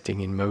the setting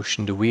in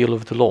motion, the wheel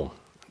of the law.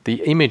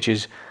 The image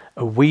is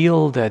a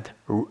wheel that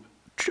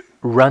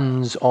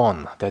runs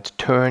on, that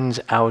turns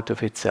out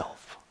of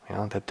itself,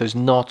 that does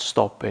not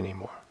stop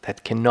anymore,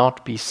 that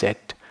cannot be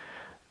set,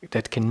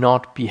 that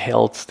cannot be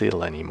held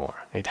still anymore.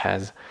 It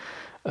has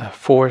a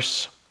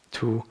force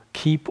to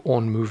keep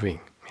on moving.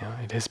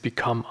 It has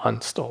become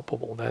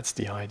unstoppable. That's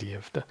the idea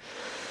of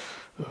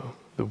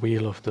the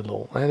wheel of the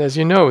law. And as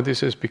you know,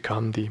 this has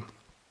become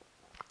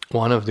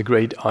one of the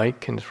great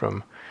icons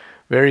from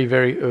very,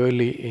 very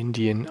early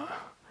Indian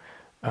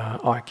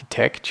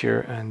architecture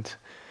and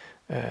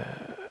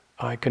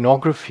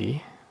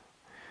iconography.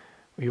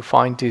 You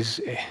find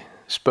this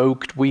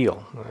spoked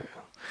wheel.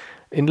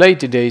 In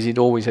later days, it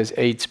always has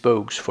 8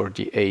 spokes for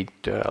the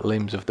 8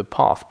 limbs of the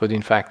path. But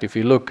in fact, if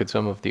you look at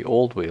some of the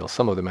old wheels,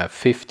 some of them have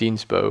 15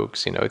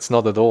 spokes. It's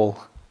not at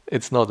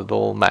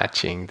all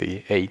matching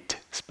the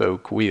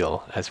 8-spoke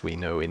wheel as we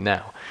know it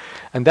now.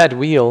 And that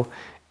wheel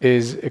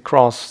is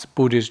across the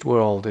Buddhist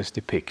world is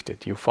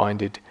depicted. You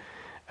find it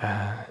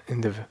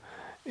in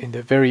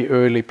the very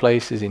early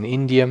places in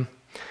India,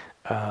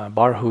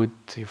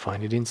 Barhut. You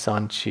find it in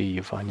Sanchi.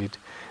 You find it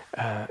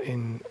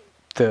in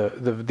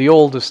the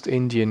oldest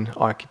Indian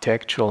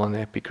architectural and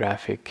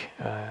epigraphic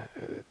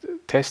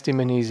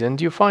testimonies,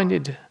 and you find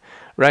it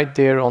right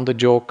there on the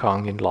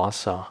Jokang in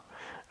Lhasa.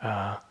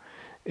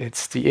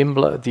 It's the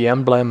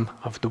emblem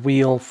of the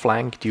wheel,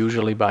 flanked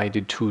usually by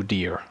the 2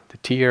 deer. The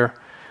deer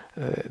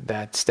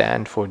that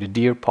stand for the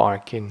deer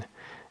park in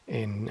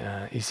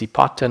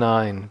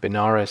Isipatana in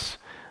Benares.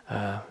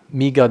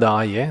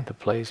 Migadaya, the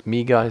place,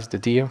 Miga is the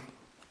deer,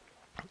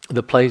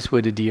 the place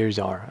where the deers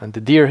are. And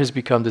the deer has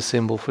become the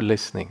symbol for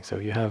listening. So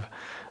you have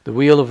the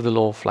wheel of the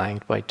law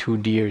flanked by 2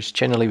 deers,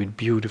 generally with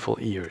beautiful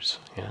ears.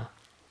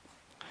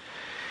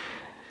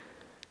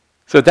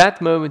 So at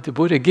that moment the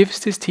Buddha gives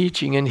this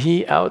teaching, and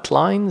he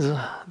outlines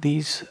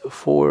these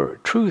 4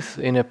 truths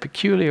in a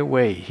peculiar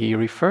way. He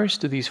refers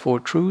to these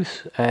 4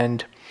 truths,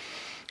 and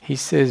he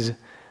says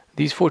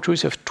these 4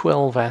 truths have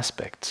 12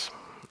 aspects.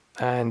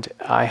 And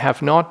I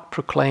have not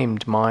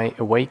proclaimed my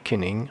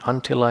awakening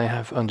until I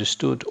have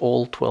understood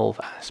all 12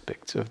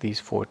 aspects of these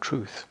four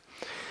truths.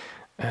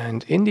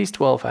 And in these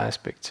 12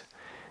 aspects,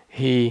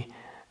 he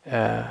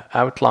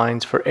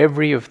outlines for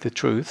every of the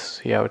truths,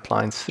 he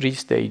outlines 3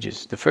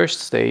 stages. The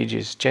first stage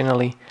is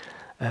generally,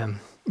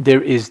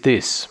 there is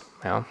this.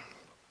 Yeah?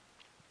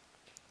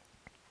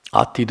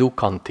 Ati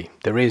dukkhanti,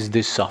 there is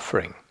this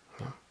suffering.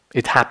 Yeah?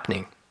 It's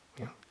happening.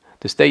 Yeah?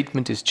 The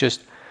statement is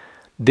just,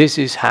 this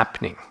is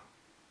happening.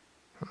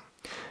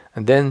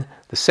 And then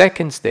the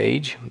second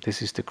stage,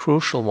 this is the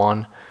crucial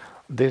one,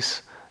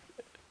 this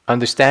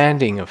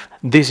understanding of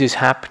this is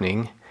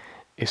happening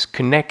is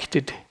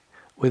connected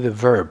with a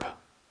verb,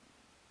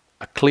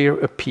 a clear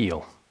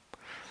appeal.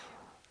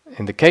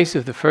 In the case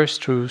of the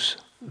first truth,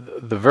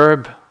 the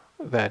verb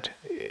that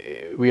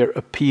we are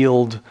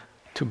appealed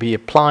to be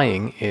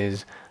applying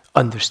is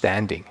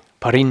understanding,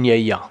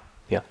 pariññaya.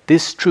 Yeah,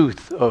 this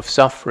truth of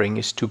suffering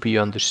is to be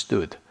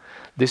understood.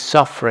 This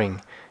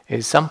suffering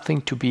is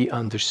something to be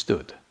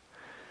understood.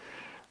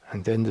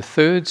 And then the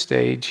third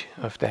stage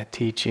of that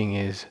teaching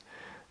is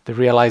the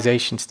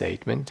realization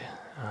statement.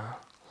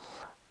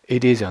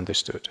 It is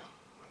understood.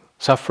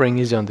 Suffering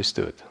is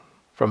understood.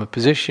 From a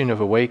position of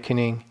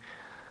awakening,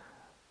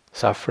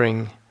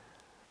 suffering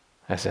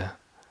as an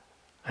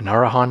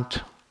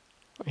arahant,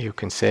 you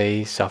can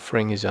say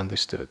suffering is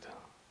understood.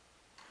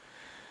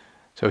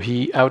 So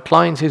he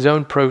outlines his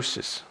own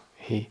process.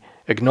 He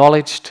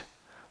acknowledged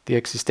the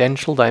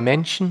existential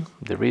dimension,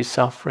 there is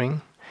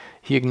suffering.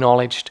 He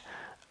acknowledged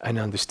an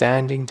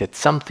understanding that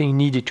something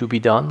needed to be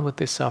done with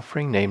this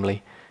suffering,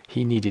 namely,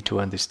 he needed to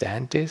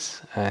understand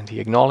this, and he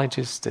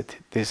acknowledges that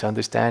this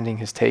understanding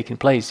has taken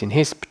place in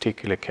his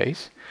particular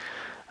case.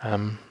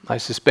 I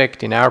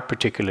suspect in our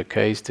particular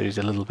case there is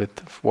a little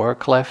bit of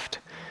work left,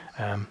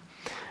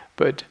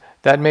 but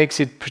that makes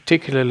it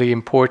particularly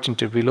important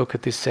that we look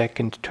at this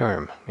second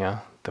term,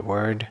 the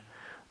word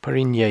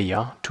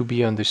pariññaya, to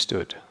be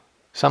understood,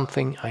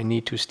 something I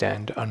need to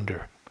stand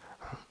under.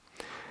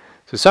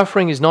 So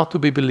suffering is not to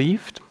be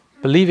believed.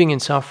 Believing in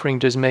suffering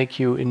does make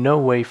you in no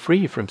way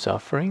free from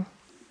suffering.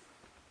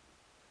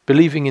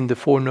 Believing in the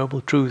Four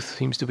Noble Truths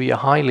seems to be a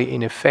highly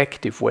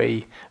ineffective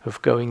way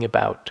of going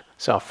about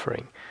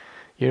suffering.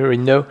 You're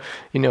in no,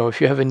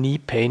 if you have a knee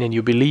pain and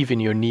you believe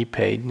in your knee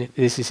pain,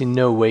 this is in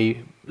no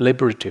way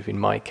liberative in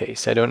my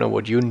case. I don't know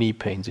what your knee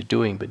pains are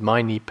doing, but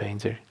my knee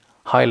pains are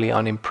highly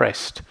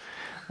unimpressed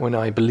when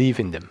I believe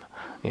in them.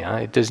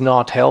 It does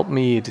not help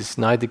me, it does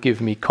neither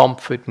give me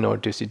comfort, nor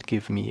does it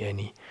give me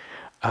any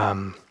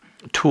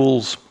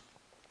tools,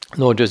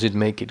 nor does it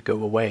make it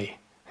go away.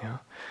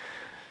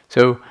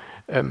 So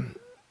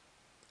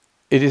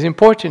it is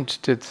important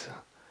that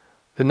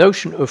the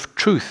notion of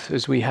truth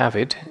as we have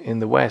it in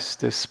the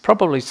West is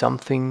probably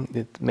something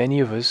that many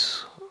of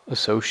us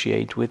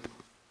associate with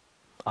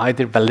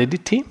either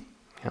validity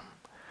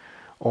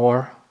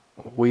or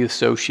we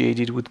associate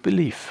it with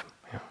belief.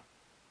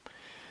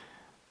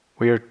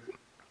 We are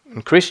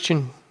in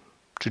Christian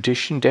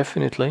tradition,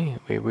 definitely,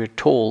 we're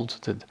told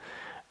that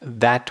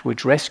that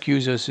which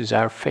rescues us is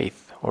our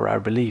faith or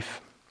our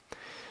belief.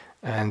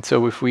 And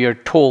so if we are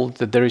told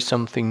that there is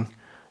something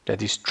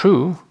that is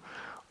true,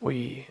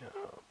 we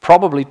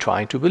probably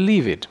try to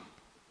believe it.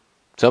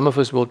 Some of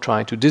us will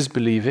try to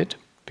disbelieve it,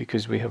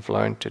 because we have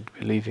learned that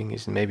believing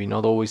is maybe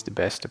not always the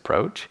best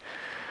approach.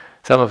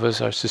 Some of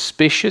us are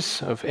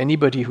suspicious of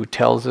anybody who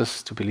tells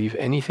us to believe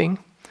anything.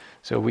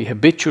 So we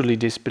habitually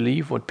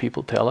disbelieve what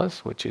people tell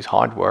us, which is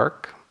hard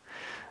work,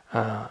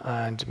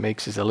 and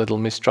makes us a little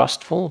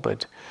mistrustful,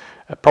 but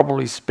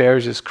probably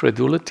spares us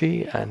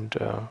credulity and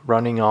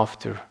running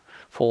after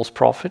false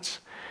prophets.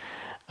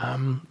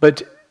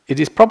 But it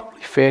is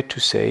probably fair to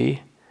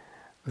say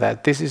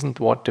that this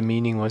isn't what the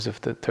meaning was of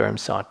the term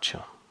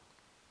satya.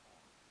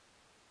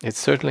 It's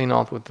certainly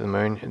not what the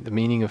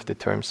meaning of the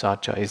term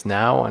satya is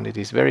now, and it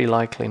is very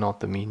likely not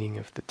the meaning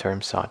of the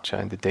term satya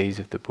in the days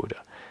of the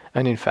Buddha.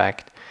 And in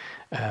fact,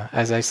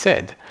 as I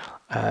said,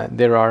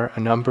 there are a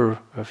number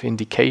of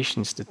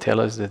indications that tell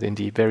us that in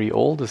the very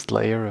oldest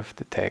layer of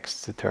the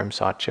text, the term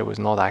satya was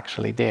not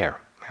actually there,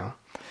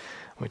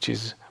 which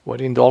is what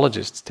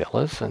Indologists tell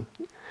us, and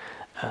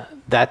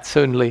that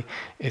certainly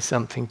is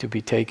something to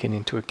be taken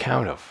into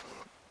account of.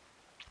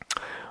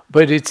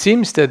 But it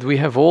seems that we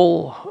have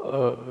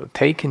all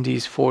taken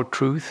these four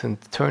truths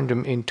and turned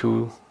them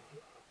into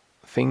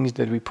things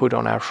that we put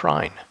on our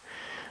shrine.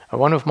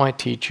 One of my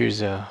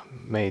teachers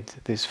made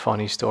this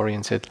funny story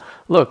and said,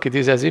 look, it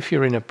is as if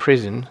you're in a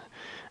prison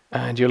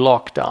and you're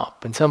locked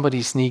up and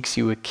somebody sneaks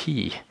you a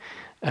key,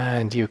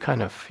 and you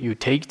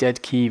take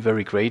that key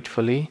very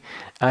gratefully,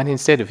 and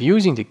instead of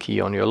using the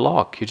key on your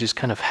lock, you just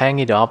kind of hang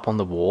it up on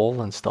the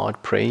wall and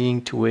start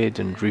praying to it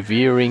and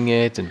revering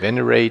it and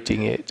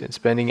venerating it and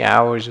spending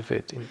hours of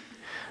it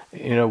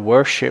in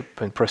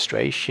worship and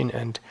prostration,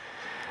 and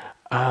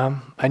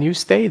you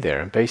stay there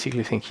and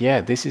basically think,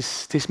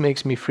 this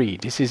makes me free.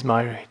 This is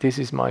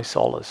my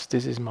solace.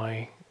 This is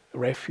my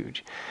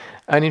refuge.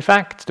 And in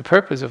fact, the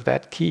purpose of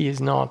that key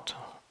is not,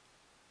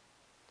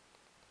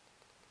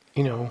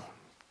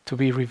 to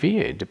be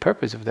revered. The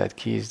purpose of that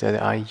key is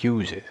that I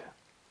use it.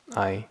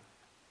 I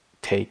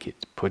take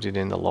it, put it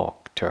in the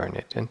lock, turn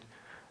it, and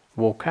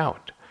walk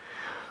out.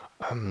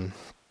 And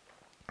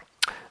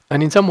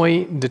in some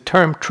way, the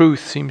term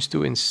truth seems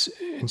to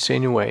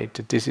insinuate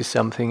that this is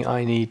something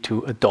I need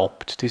to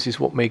adopt. This is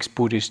what makes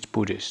Buddhists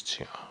Buddhists,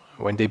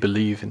 when they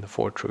believe in the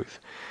Four Truths.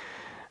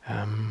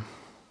 In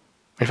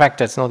fact,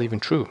 that's not even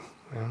true.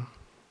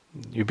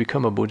 You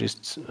become a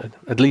Buddhist,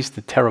 at least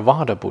the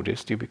Theravada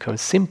Buddhist, you become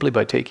simply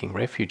by taking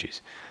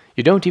refuges.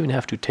 You don't even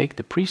have to take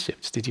the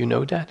precepts. Did you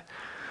know that?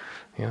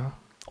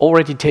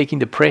 Already taking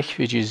the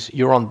refuges,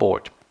 you're on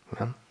board.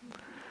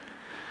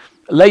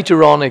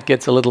 Later on, it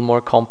gets a little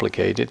more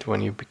complicated. When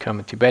you become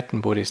a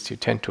Tibetan Buddhist, you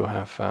tend to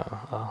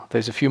have,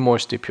 there's a few more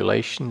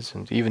stipulations,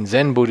 and even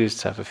Zen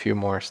Buddhists have a few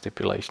more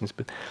stipulations.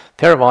 But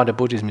Theravada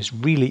Buddhism is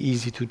really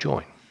easy to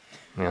join.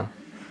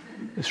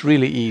 It's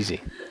really easy.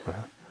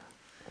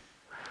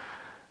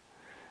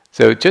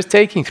 So just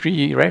taking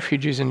 3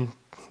 refuges and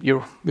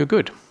you're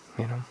good.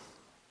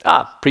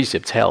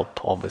 Precepts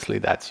help, obviously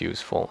that's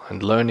useful.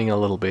 And learning a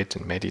little bit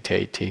and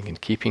meditating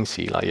and keeping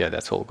sila,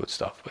 that's all good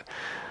stuff. But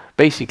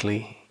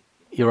basically,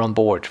 you're on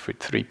board for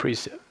 3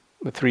 precepts,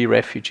 3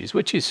 refuges,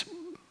 which is,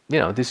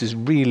 this is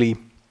really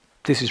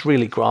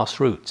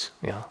grassroots.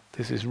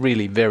 This is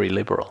really very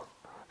liberal.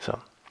 So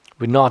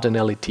we're not an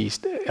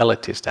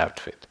elitist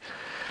outfit.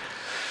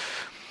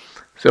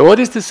 So what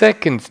is the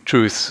second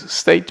truth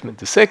statement?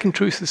 The second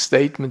truth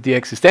statement, the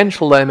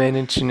existential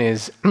dimension,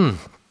 is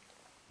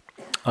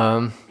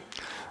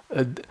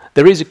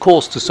there is a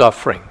cause to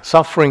suffering.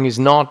 Suffering is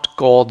not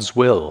God's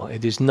will.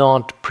 It is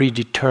not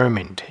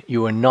predetermined.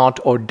 You are not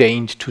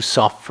ordained to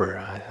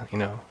suffer.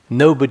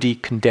 Nobody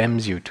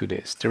condemns you to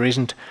this. There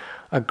isn't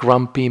a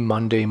grumpy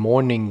Monday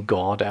morning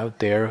God out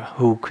there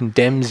who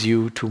condemns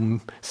you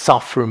to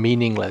suffer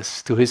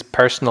meaningless to his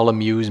personal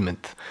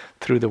amusement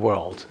through the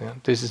world.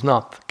 This is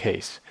not the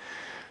case.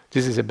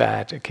 This is a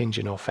bad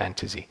Akincano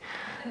fantasy.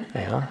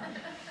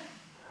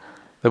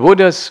 The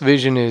Buddha's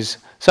vision is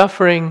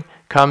suffering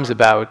comes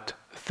about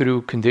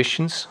through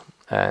conditions,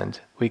 and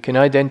we can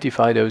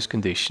identify those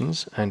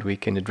conditions and we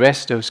can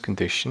address those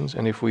conditions,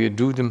 and if we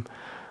do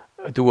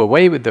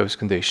away with those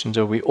conditions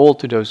or we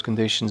alter those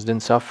conditions, then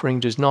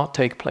suffering does not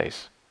take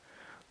place.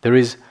 There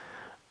is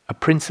a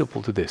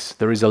principle to this,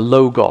 there is a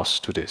logos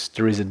to this,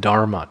 there is a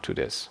dharma to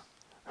this.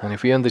 And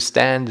if we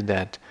understand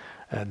that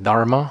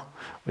dharma,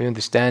 we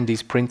understand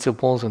these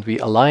principles and we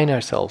align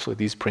ourselves with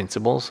these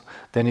principles,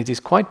 then it is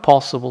quite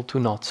possible to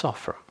not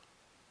suffer.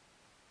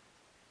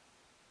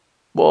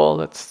 Well,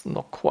 that's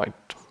not quite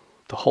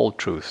the whole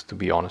truth, to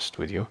be honest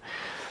with you.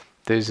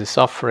 There's a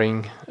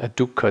suffering, a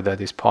dukkha,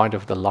 that is part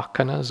of the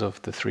lakshanas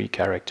of the 3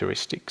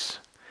 characteristics,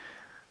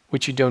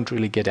 which you don't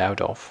really get out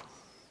of.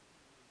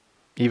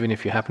 Even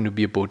if you happen to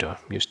be a Buddha,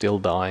 you still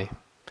die.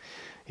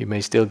 You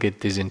may still get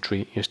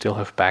dysentery, you still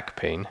have back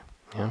pain.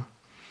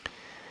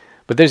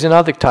 But there's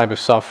another type of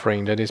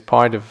suffering that is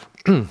part of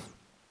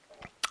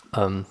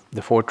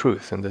the Four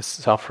Truths, and the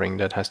suffering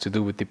that has to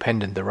do with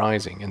dependent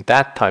arising. And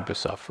that type of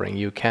suffering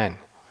you can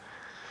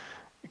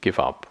give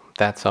up.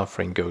 That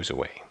suffering goes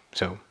away.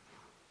 So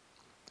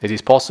it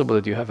is possible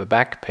that you have a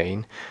back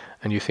pain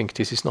and you think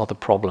this is not a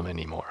problem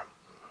anymore.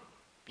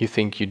 You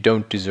think you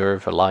don't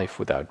deserve a life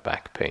without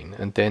back pain.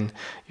 And then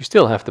you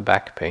still have the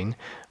back pain,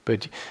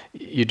 but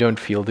you don't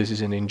feel this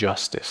is an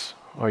injustice,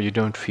 or you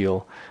don't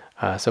feel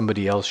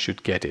somebody else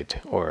should get it,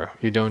 or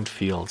you don't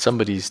feel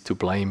somebody's to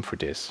blame for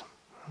this.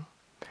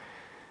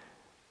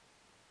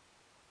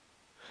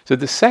 So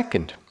the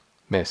second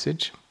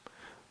message,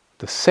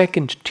 the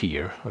second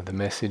tier of the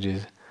message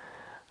is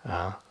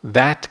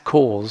that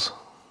cause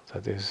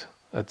that is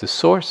at the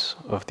source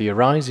of the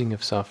arising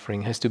of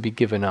suffering has to be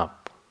given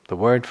up. The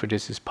word for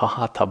this is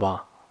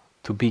pahataba,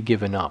 to be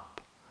given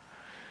up.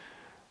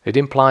 It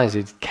implies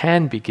it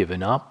can be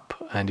given up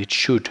and it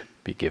should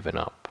be given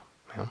up.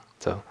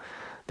 So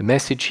the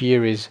message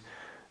here is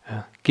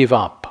give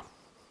up.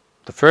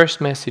 The first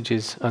message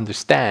is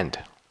understand.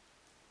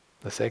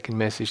 The second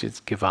message is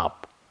give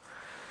up.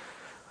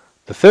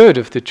 The third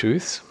of the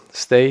truths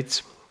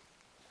states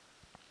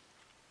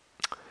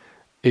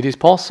it is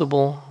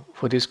possible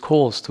for this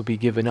cause to be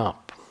given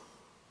up.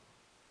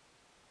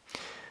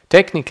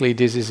 Technically,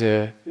 this is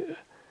an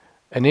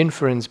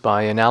inference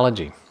by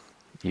analogy.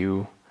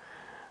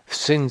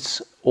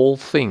 Since all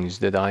things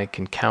that I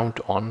can count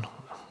on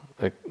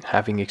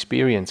having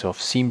experience of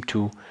seem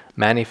to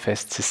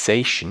manifest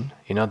cessation,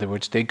 in other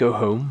words, they go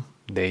home,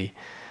 they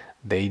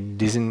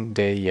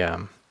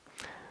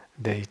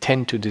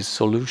tend to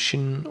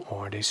dissolution,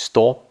 or they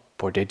stop,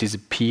 or they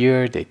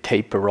disappear, they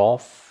taper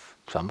off,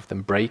 some of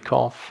them break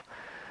off,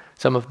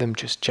 some of them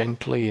just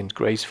gently and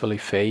gracefully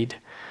fade.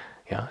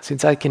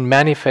 Since I can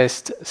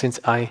manifest,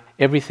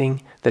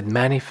 everything that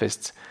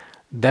manifests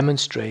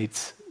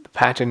demonstrates the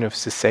pattern of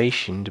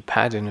cessation, the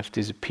pattern of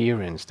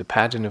disappearance, the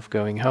pattern of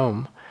going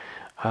home,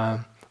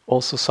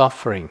 also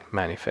suffering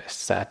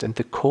manifests that, and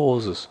the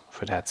causes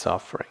for that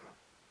suffering.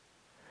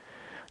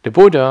 The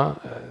Buddha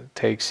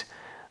takes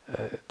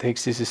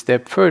takes this a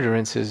step further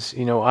and says,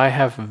 I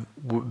have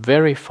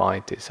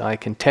verified this. I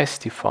can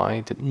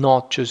testify that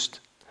not just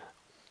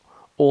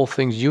all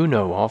things you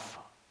know of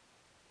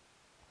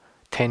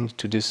tend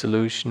to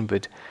dissolution,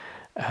 but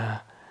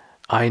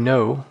I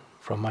know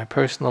from my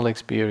personal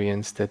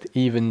experience that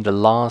even the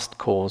last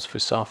cause for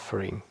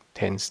suffering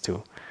tends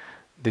to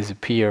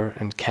disappear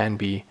and can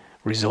be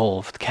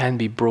resolved, can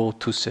be brought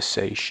to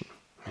cessation.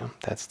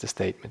 That's the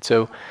statement.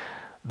 So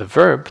the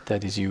verb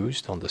that is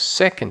used on the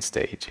second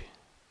stage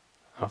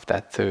of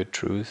that third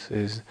truth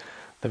is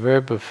the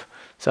verb of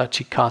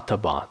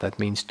sachikataba, that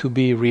means to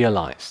be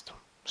realized.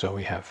 So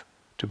we have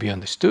to be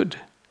understood,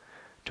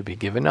 to be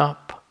given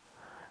up,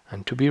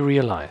 and to be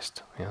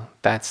realized.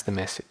 That's the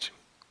message.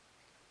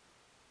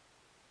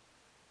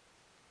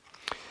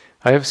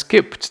 I have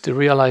skipped the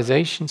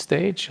realization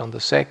stage. On the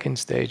second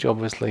stage,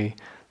 obviously,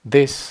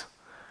 this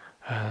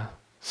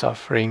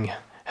suffering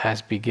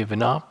has been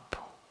given up.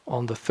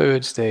 On the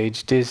third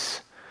stage,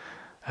 this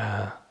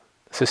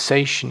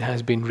cessation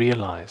has been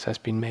realized, has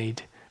been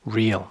made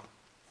real.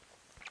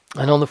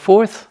 And on the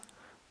fourth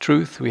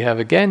truth, we have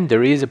again,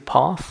 there is a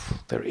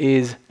path, there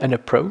is an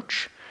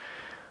approach.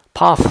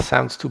 Path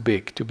sounds too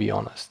big, to be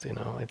honest.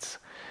 It's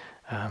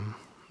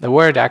the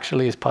word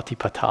actually is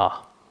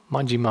patipata,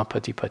 majjhima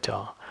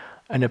patipata,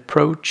 an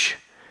approach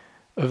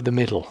of the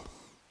middle.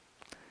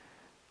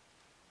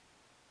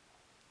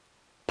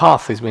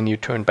 Path is when you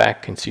turn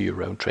back and see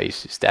your own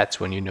traces. That's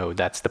when you know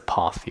that's the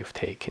path you've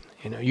taken.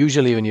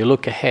 Usually when you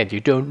look ahead, you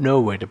don't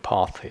know where the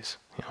path is.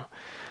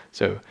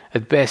 So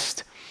at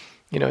best,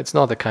 it's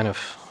not a kind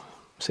of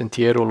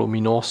sentiero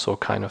luminoso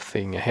kind of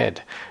thing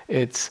ahead.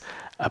 It's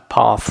a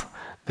path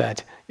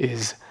that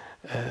is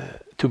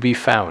to be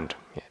found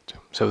yet.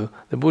 So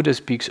the Buddha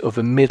speaks of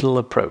a middle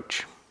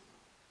approach.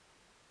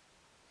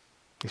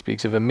 He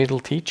speaks of a middle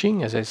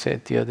teaching, as I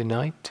said the other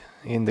night,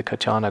 in the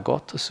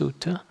Kacchanagotta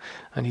Sutta,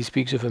 and he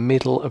speaks of a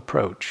middle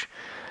approach.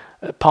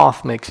 A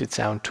path makes it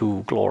sound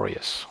too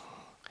glorious.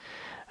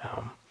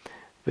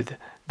 But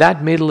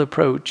that middle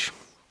approach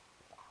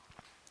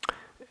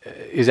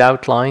is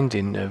outlined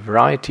in a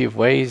variety of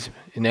ways,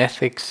 in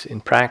ethics,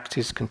 in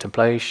practice,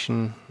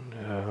 contemplation,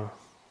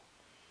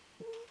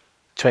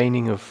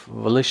 training of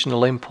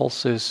volitional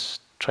impulses,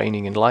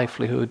 training in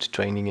livelihood,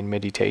 training in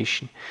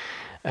meditation.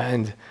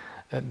 And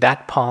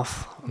that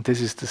path,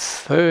 this is the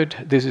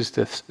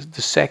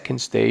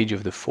second stage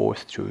of the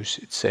fourth truth.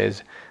 It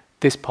says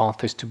this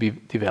path is to be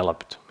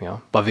developed,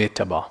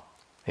 bhavetaba.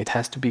 It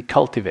has to be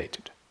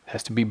cultivated. It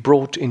has to be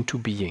brought into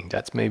being.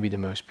 That's maybe the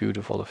most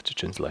beautiful of the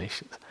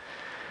translations.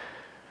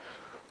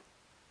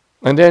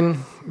 And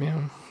then,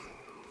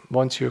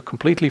 once you're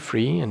completely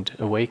free and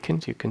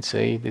awakened, you can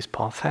say this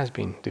path has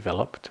been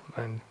developed,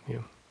 and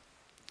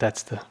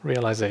that's the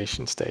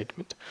realization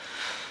statement.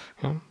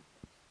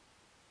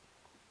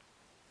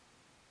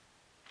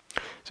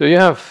 So you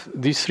have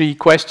these three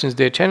questions.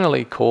 They're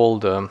generally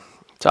called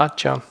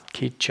Sacca,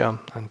 Kicca,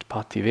 and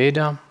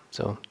Pativeda.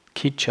 So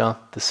Kicca,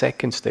 the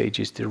second stage,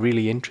 is the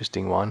really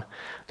interesting one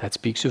that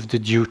speaks of the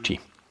duty.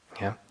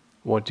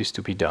 What is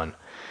to be done.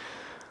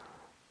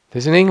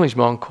 There's an English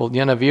monk called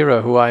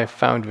Yanavira who I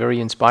found very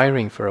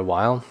inspiring for a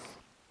while.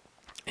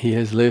 He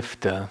has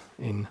lived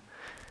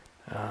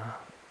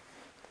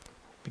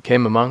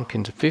became a monk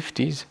in the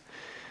 50s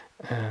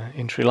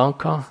in Sri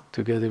Lanka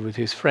together with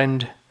his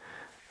friend.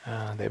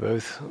 They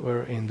both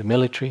were in the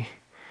military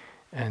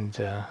and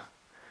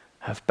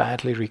have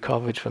badly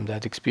recovered from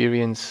that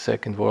experience,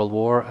 Second World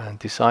War, and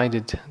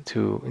decided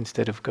to,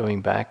 instead of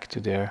going back to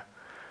their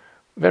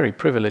very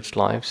privileged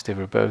lives, they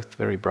were both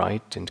very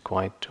bright and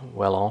quite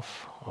well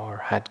off, or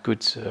had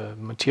good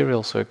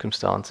material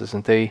circumstances,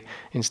 and they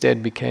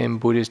instead became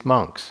Buddhist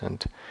monks.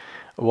 And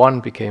one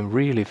became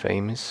really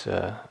famous,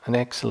 an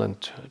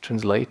excellent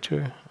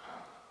translator,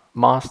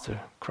 master,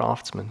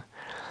 craftsman,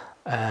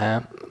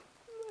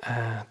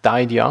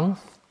 died young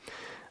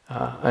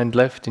and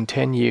left in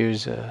 10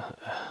 years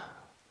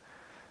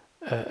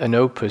an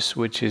opus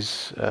which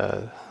is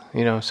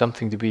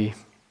something to be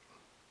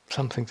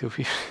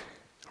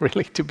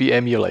really to be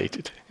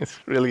emulated. It's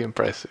really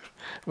impressive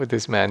what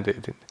this man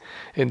did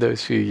in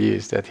those few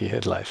years that he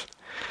had left.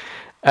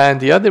 And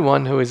the other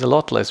one, who is a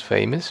lot less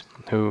famous,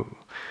 who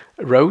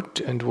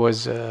wrote and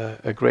was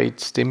a great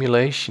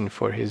stimulation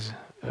for his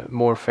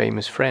more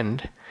famous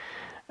friend,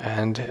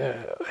 and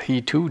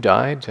he too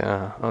died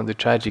under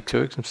tragic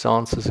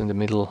circumstances in the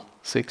middle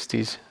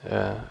 60s,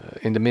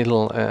 in the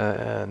middle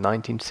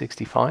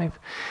 1965,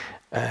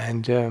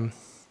 and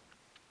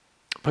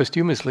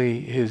posthumously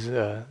his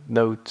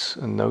notes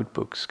and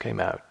notebooks came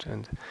out,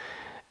 and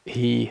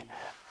he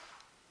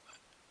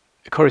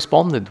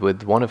corresponded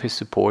with one of his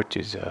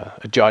supporters,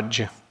 a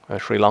judge, a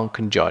Sri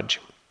Lankan judge,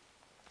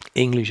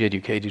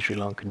 English-educated Sri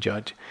Lankan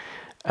judge,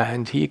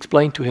 and he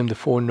explained to him the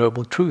Four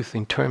Noble Truths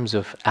in terms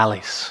of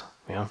Alice.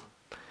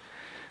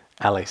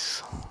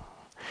 Alice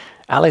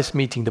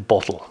meeting the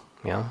bottle.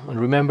 And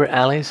remember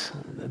Alice,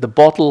 the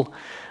bottle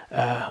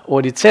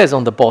what it says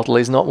on the bottle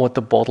is not what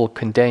the bottle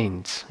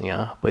contains,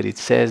 yeah, but it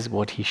says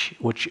what he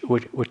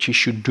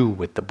should do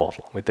with the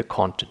bottle, with the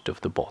content of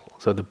the bottle.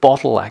 So the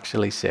bottle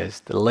actually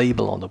says, the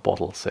label on the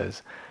bottle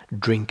says,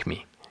 "Drink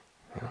me."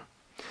 Yeah.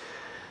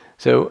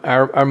 So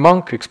our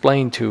monk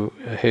explained to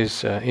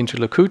his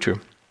interlocutor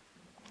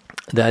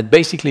that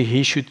basically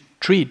he should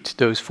treat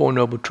those Four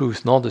Noble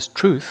Truths not as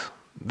truth,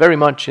 very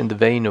much in the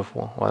vein of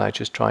what I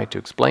just tried to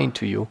explain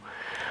to you.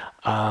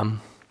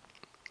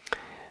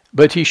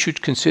 But he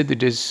should consider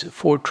this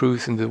four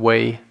truths in the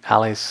way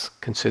Alice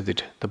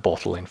considered the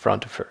bottle in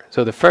front of her.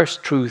 So the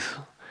first truth,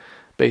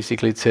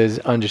 basically it says,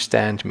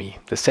 "Understand me."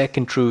 The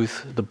second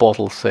truth, the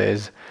bottle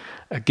says,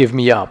 "Give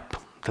me up."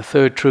 The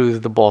third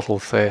truth, the bottle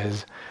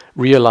says,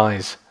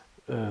 "Realize,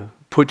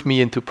 put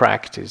me into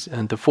practice."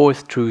 And the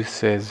fourth truth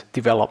says,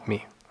 "Develop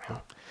me."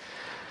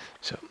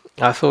 So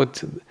I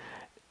thought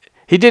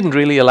he didn't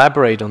really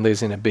elaborate on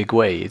this in a big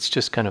way. It's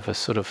just kind of a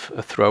sort of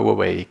a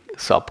throwaway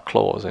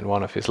sub-clause in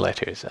one of his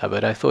letters.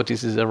 But I thought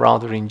this is a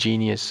rather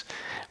ingenious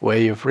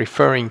way of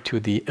referring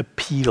to the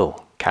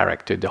appeal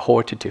character, the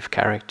hortative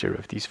character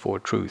of these four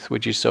truths,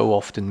 which is so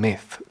often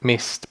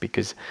missed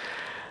because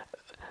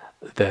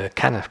the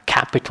kind of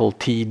capital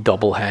T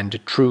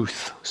double-handed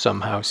truth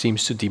somehow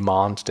seems to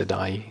demand that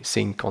I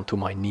sink onto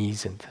my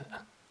knees and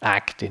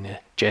act in a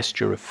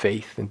gesture of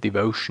faith and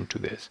devotion to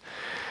this.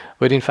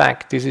 But in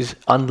fact, this is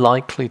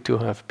unlikely to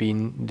have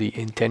been the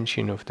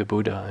intention of the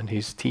Buddha and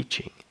his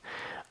teaching.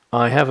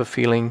 I have a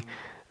feeling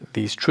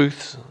these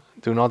truths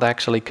do not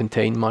actually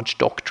contain much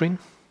doctrine.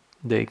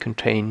 They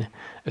contain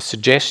a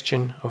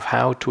suggestion of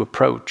how to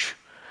approach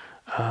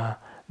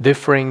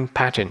differing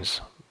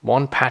patterns.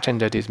 One pattern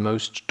that is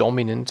most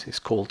dominant is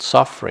called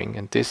suffering,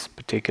 and this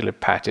particular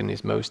pattern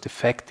is most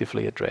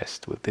effectively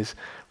addressed with these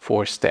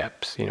 4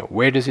 steps.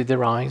 Where does it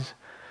arise?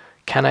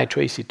 Can I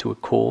trace it to a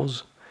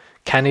cause?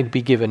 Can it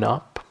be given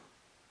up?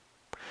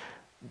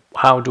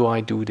 How do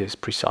I do this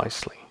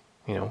precisely?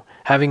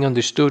 Having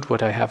understood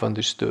what I have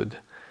understood,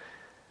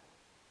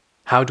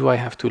 how do I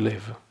have to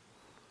live?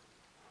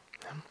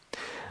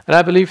 And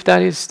I believe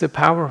that is the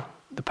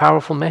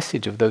powerful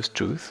message of those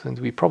truths, and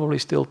we probably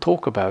still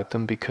talk about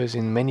them because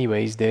in many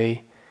ways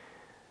they're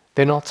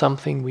not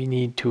something we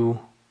need to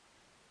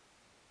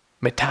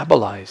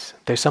metabolize.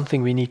 They're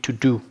something we need to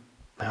do.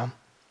 Yeah?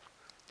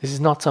 This is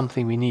not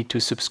something we need to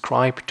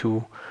subscribe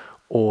to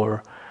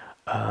or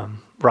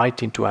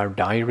write into our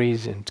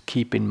diaries and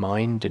keep in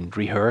mind and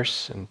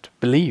rehearse and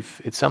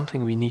believe. It's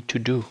something we need to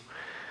do.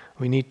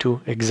 We need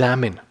to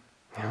examine.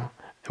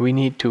 We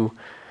need to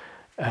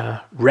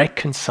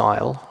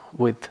reconcile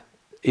with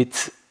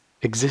its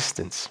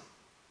existence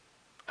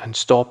and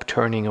stop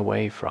turning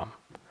away from.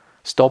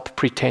 Stop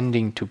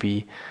pretending to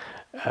be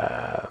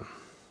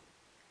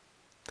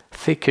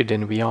thicker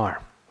than we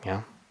are.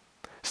 Yeah?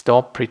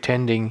 Stop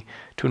pretending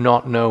to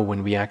not know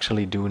when we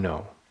actually do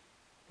know.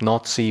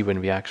 Not see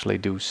when we actually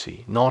do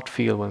see. Not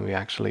feel when we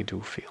actually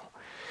do feel.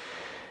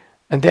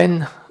 And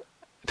then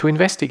to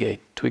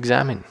investigate, to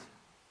examine.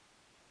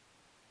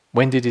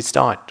 When did it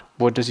start?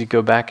 What does it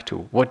go back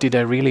to? What did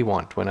I really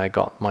want when I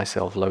got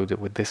myself loaded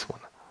with this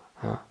one?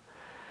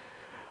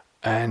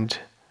 And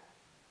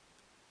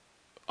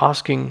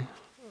asking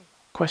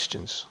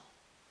questions.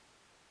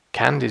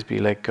 Can this be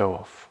let go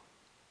of?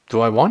 Do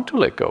I want to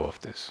let go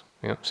of this?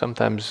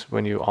 Sometimes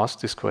when you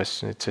ask this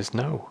question, it says,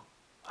 no,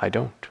 I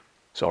don't.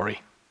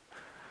 Sorry.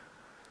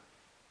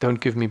 Don't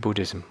give me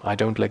Buddhism. I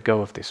don't let go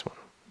of this one.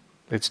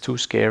 It's too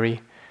scary,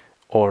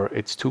 or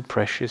it's too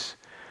precious,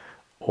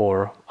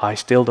 or I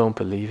still don't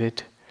believe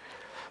it.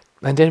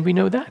 And then we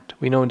know that.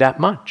 We know that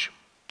much.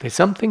 There's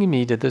something in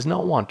me that does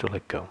not want to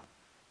let go.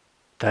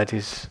 That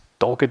is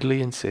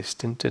doggedly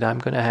insistent that I'm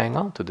going to hang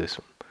on to this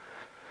one.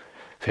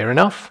 Fair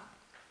enough.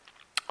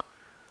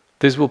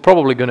 This will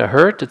probably going to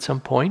hurt at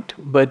some point,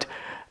 but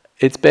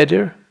it's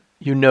better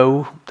you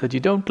know that you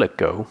don't let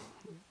go,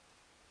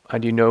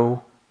 and you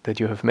know that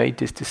you have made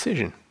this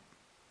decision.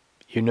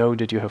 You know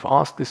that you have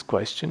asked this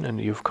question and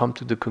you've come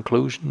to the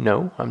conclusion,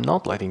 no, I'm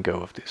not letting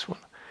go of this one.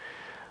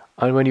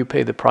 And when you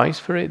pay the price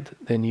for it,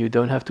 then you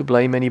don't have to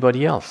blame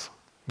anybody else.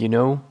 You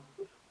know,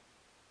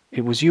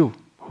 it was you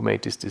who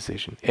made this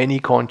decision. Any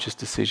conscious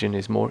decision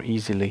is more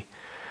easily...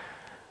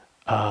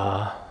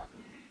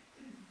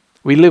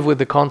 we live with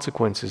the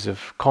consequences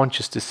of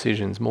conscious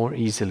decisions more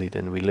easily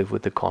than we live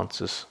with the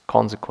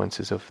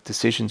consequences of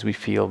decisions we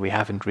feel we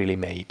haven't really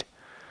made.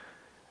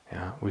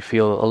 Yeah, we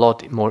feel a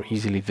lot more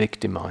easily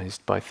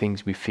victimized by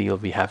things we feel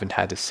we haven't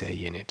had a say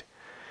in it.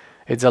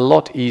 It's a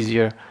lot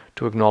easier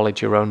to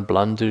acknowledge your own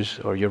blunders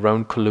or your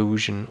own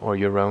collusion or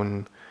your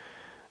own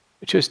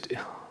just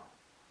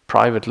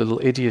private little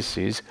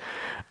idiocies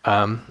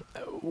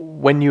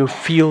when you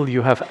feel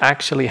you have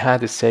actually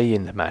had a say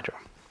in the matter.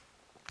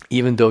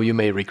 Even though you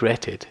may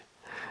regret it,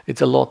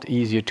 it's a lot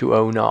easier to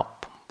own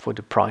up for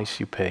the price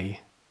you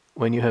pay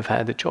when you have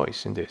had a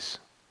choice in this.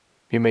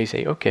 You may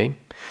say, okay,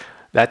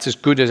 that's as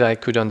good as I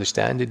could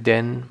understand it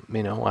then.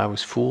 I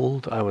was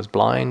fooled, I was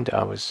blind,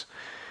 I was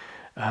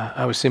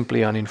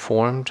simply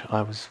uninformed,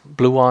 I was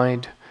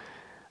blue-eyed,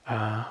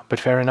 but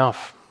fair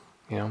enough.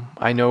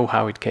 I know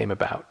how it came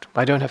about.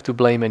 I don't have to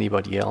blame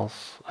anybody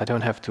else. I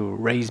don't have to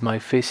raise my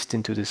fist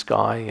into the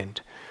sky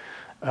and,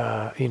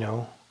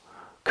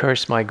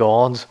 curse my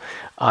gods.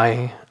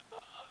 I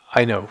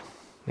know,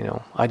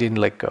 I didn't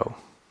let go.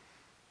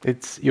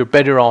 You're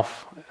better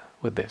off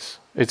with this.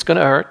 It's going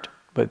to hurt,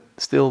 but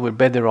still we're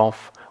better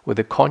off with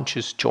a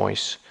conscious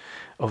choice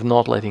of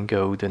not letting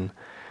go than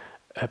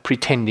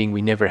pretending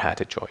we never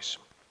had a choice.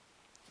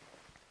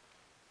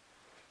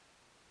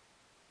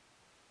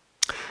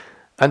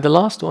 And the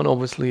last one,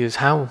 obviously, is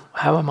how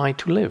am I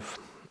to live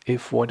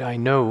if what I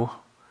know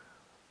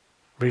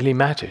really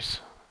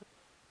matters?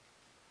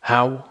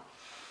 How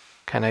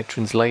can I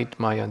translate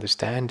my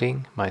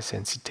understanding, my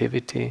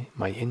sensitivity,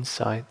 my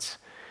insights,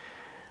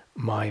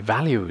 my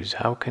values?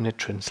 How can I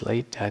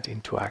translate that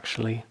into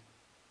actually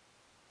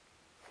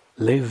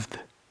lived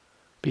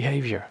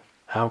behavior?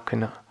 How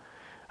can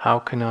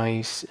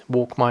I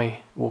walk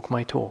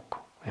my talk?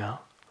 Yeah.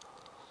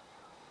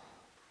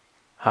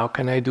 How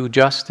can I do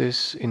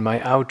justice in my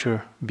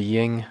outer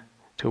being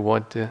to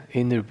what the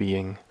inner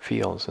being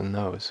feels and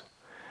knows?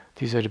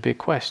 These are the big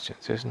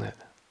questions, isn't it?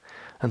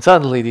 And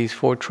suddenly these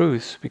four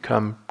truths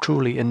become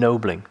truly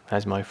ennobling,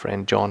 as my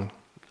friend John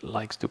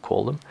likes to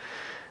call them.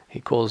 He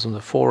calls them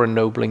the four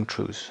ennobling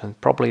truths, and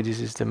probably this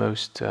is the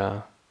most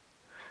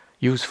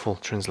useful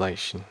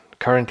translation,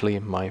 currently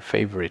my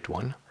favorite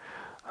one.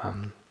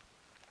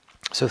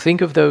 So think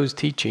of those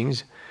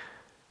teachings,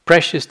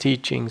 precious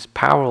teachings,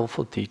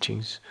 powerful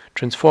teachings,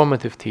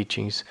 transformative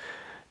teachings.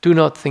 Do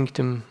not think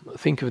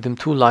of them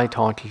too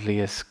lightheartedly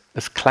as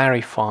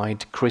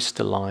clarified,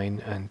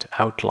 crystalline, and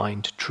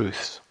outlined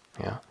truths.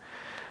 Yeah,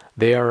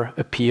 they are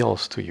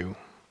appeals to you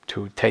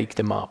to take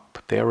them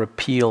up. They are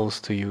appeals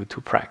to you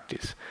to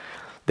practice.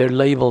 They're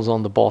labels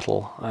on the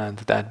bottle, and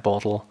that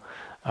bottle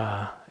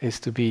is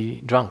to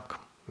be drunk.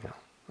 Yeah.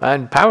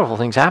 And powerful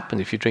things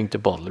happen if you drink the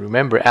bottle.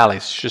 Remember,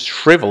 Alice just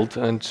shriveled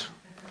and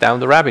down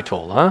the rabbit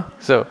hole, huh?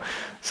 So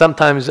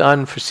sometimes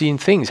unforeseen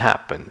things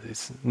happen.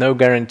 It's no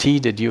guarantee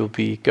that you'll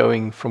be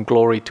going from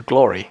glory to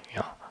glory.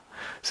 Yeah.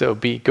 So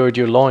gird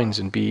your loins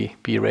and be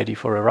ready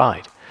for a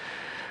ride.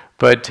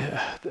 But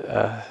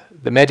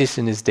the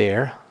medicine is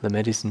there. The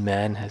medicine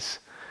man has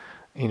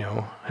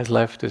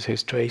left us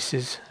his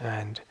traces,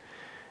 and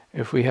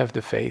if we have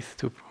the faith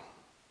to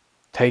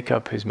take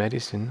up his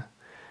medicine,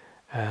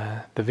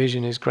 the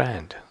vision is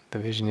grand. The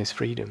vision is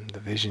freedom. The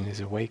vision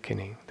is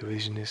awakening. The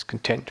vision is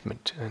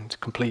contentment and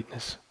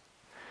completeness,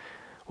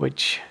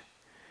 which,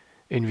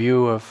 in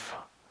view of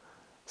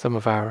some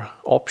of our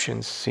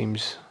options,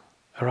 seems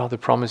a rather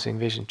promising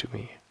vision to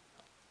me.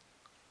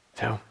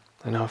 So,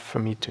 enough for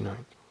me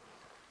tonight.